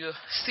internet, you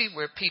see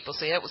where people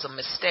say it was a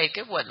mistake.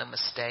 It wasn't a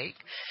mistake.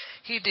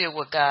 He did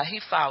what God, he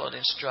followed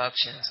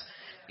instructions.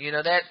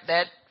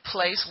 That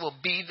place will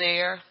be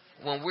there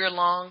when we're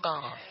long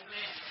gone.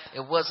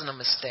 It wasn't a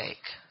mistake.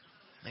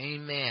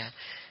 Amen.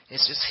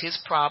 It's just his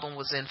problem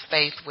was in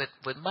faith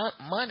with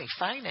money,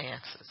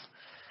 finances.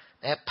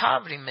 That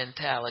poverty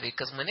mentality,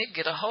 because when it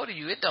get a hold of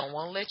you, it don't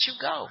want to let you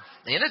go.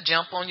 It'll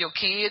jump on your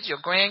kids, your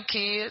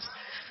grandkids.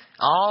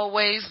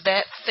 Always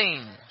that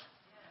thing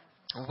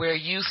where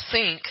you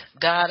think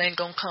God ain't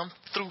going to come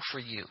through for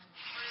you.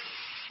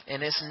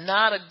 And it's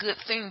not a good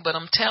thing, but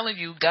I'm telling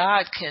you,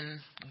 God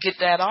can get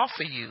that off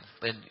of you.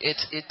 But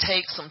it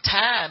takes some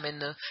time in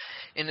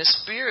the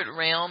spirit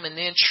realm, and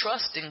then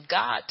trusting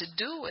God to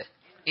do it,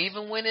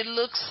 even when it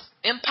looks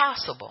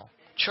impossible.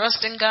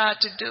 Trusting God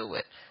to do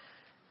it,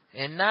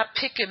 and not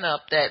picking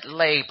up that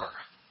labor.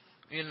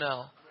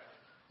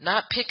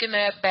 Not picking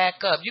that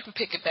back up. You can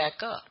pick it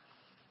back up,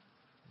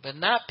 but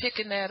not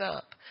picking that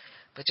up.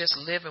 But just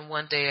living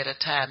one day at a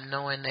time,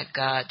 knowing that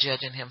God,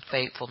 judging him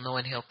faithful,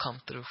 knowing he'll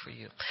come through for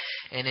you.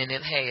 And then,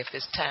 hey, if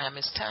it's time,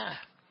 it's time.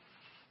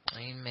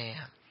 Amen.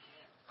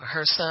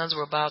 Her sons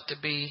were about to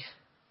be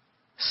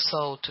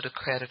sold to the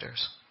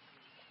creditors.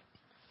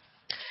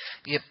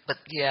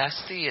 I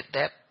see it.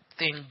 That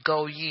thing,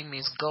 go ye,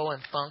 means go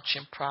and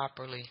function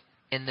properly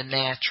in the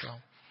natural.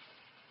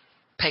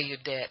 Pay your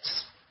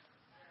debts.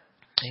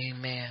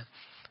 Amen.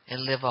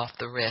 And live off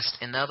the rest.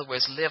 In other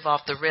words, live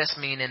off the rest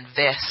mean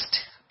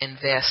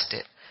invest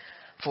it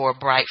for a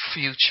bright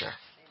future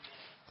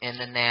in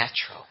the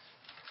natural.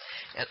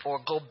 Or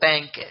go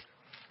bank it.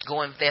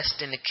 Go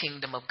invest in the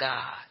kingdom of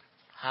God.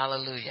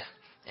 Hallelujah.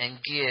 And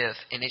give,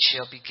 and it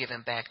shall be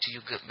given back to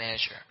you, good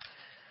measure.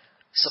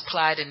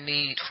 Supply the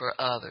need for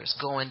others.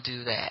 Go and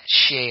do that.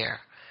 Share.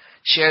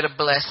 Share the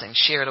blessing.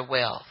 Share the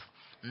wealth.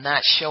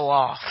 Not show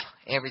off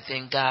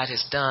everything God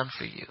has done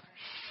for you.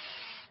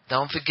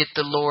 Don't forget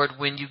the Lord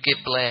when you get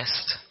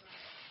blessed.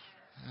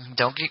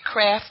 Don't get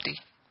crafty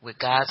with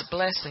God's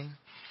blessing.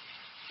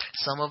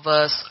 Some of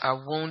us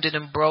are wounded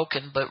and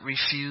broken, but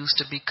refuse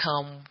to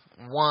become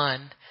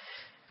one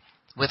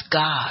with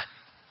God.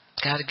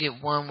 Got to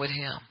get one with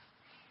him.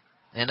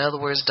 In other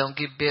words, don't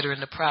get bitter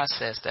in the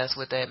process. That's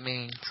what that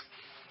means.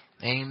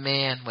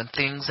 Amen. When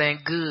things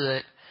ain't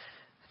good,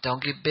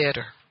 don't get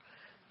bitter.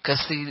 Because,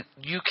 see,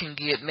 you can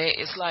get mad.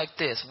 It's like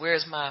this.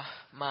 Where's my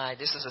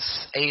this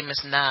is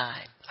Amos 9.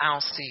 I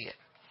don't see it.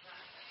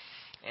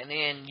 And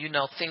then,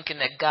 thinking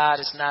that God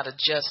is not a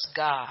just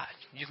God.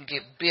 You can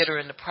get bitter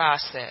in the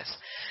process.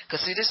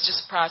 Because, see, this is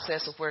just a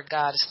process of where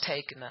God is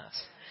taking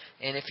us.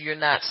 And if you're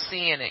not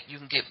seeing it, you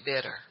can get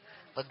bitter.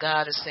 But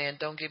God is saying,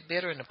 don't get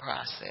bitter in the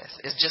process.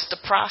 It's just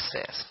a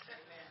process.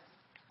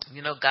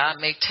 God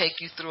may take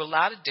you through a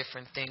lot of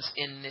different things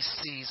in this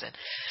season.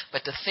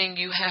 But the thing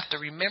you have to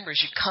remember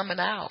is you're coming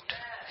out.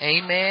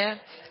 Amen.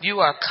 You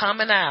are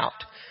coming out.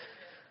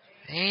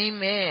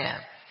 Amen.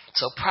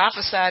 So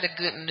prophesy the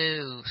good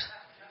news.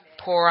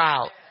 Pour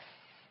out.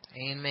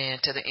 Amen.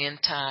 To the end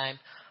time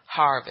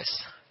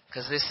harvest.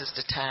 Because this is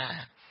the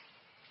time.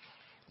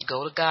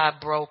 Go to God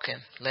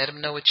broken. Let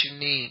him know what you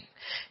need.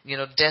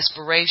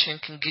 Desperation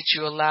can get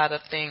you a lot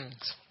of things.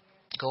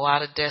 Go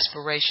out of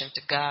desperation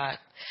to God.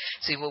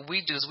 See, what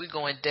we do is we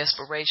go in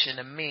desperation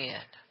to men.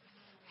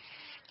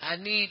 I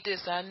need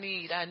this. I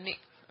need.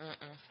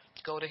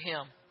 Go to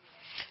him.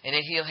 And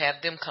then he'll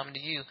have them come to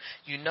you.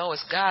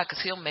 It's God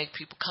because he'll make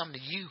people come to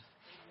you.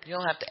 You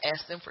don't have to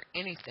ask them for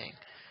anything.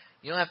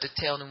 You don't have to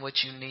tell them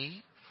what you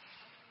need.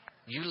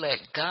 You let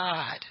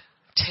God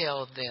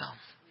tell them.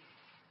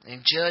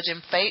 And judge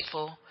him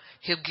faithful,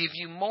 he'll give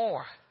you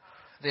more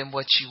than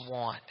what you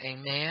want.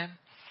 Amen.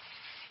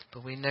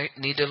 But we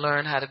need to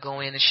learn how to go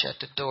in and shut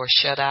the door.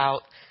 Shut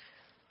out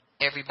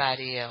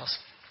everybody else.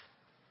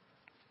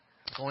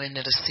 Go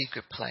into the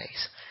secret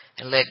place.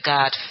 And let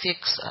God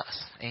fix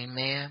us.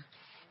 Amen.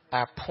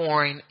 By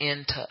pouring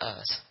into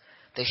us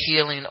the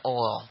healing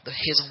oil,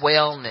 his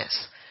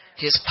wellness,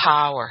 his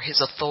power,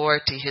 his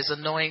authority, his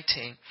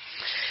anointing,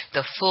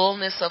 the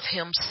fullness of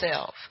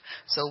himself,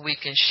 so we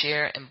can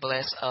share and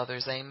bless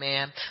others.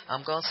 Amen.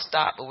 I'm going to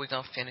stop, but we're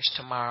going to finish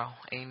tomorrow.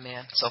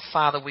 Amen. So,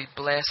 Father, we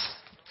bless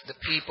the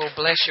people.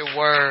 Bless your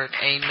word.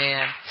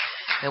 Amen.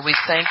 And we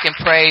thank and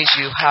praise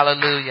you.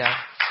 Hallelujah.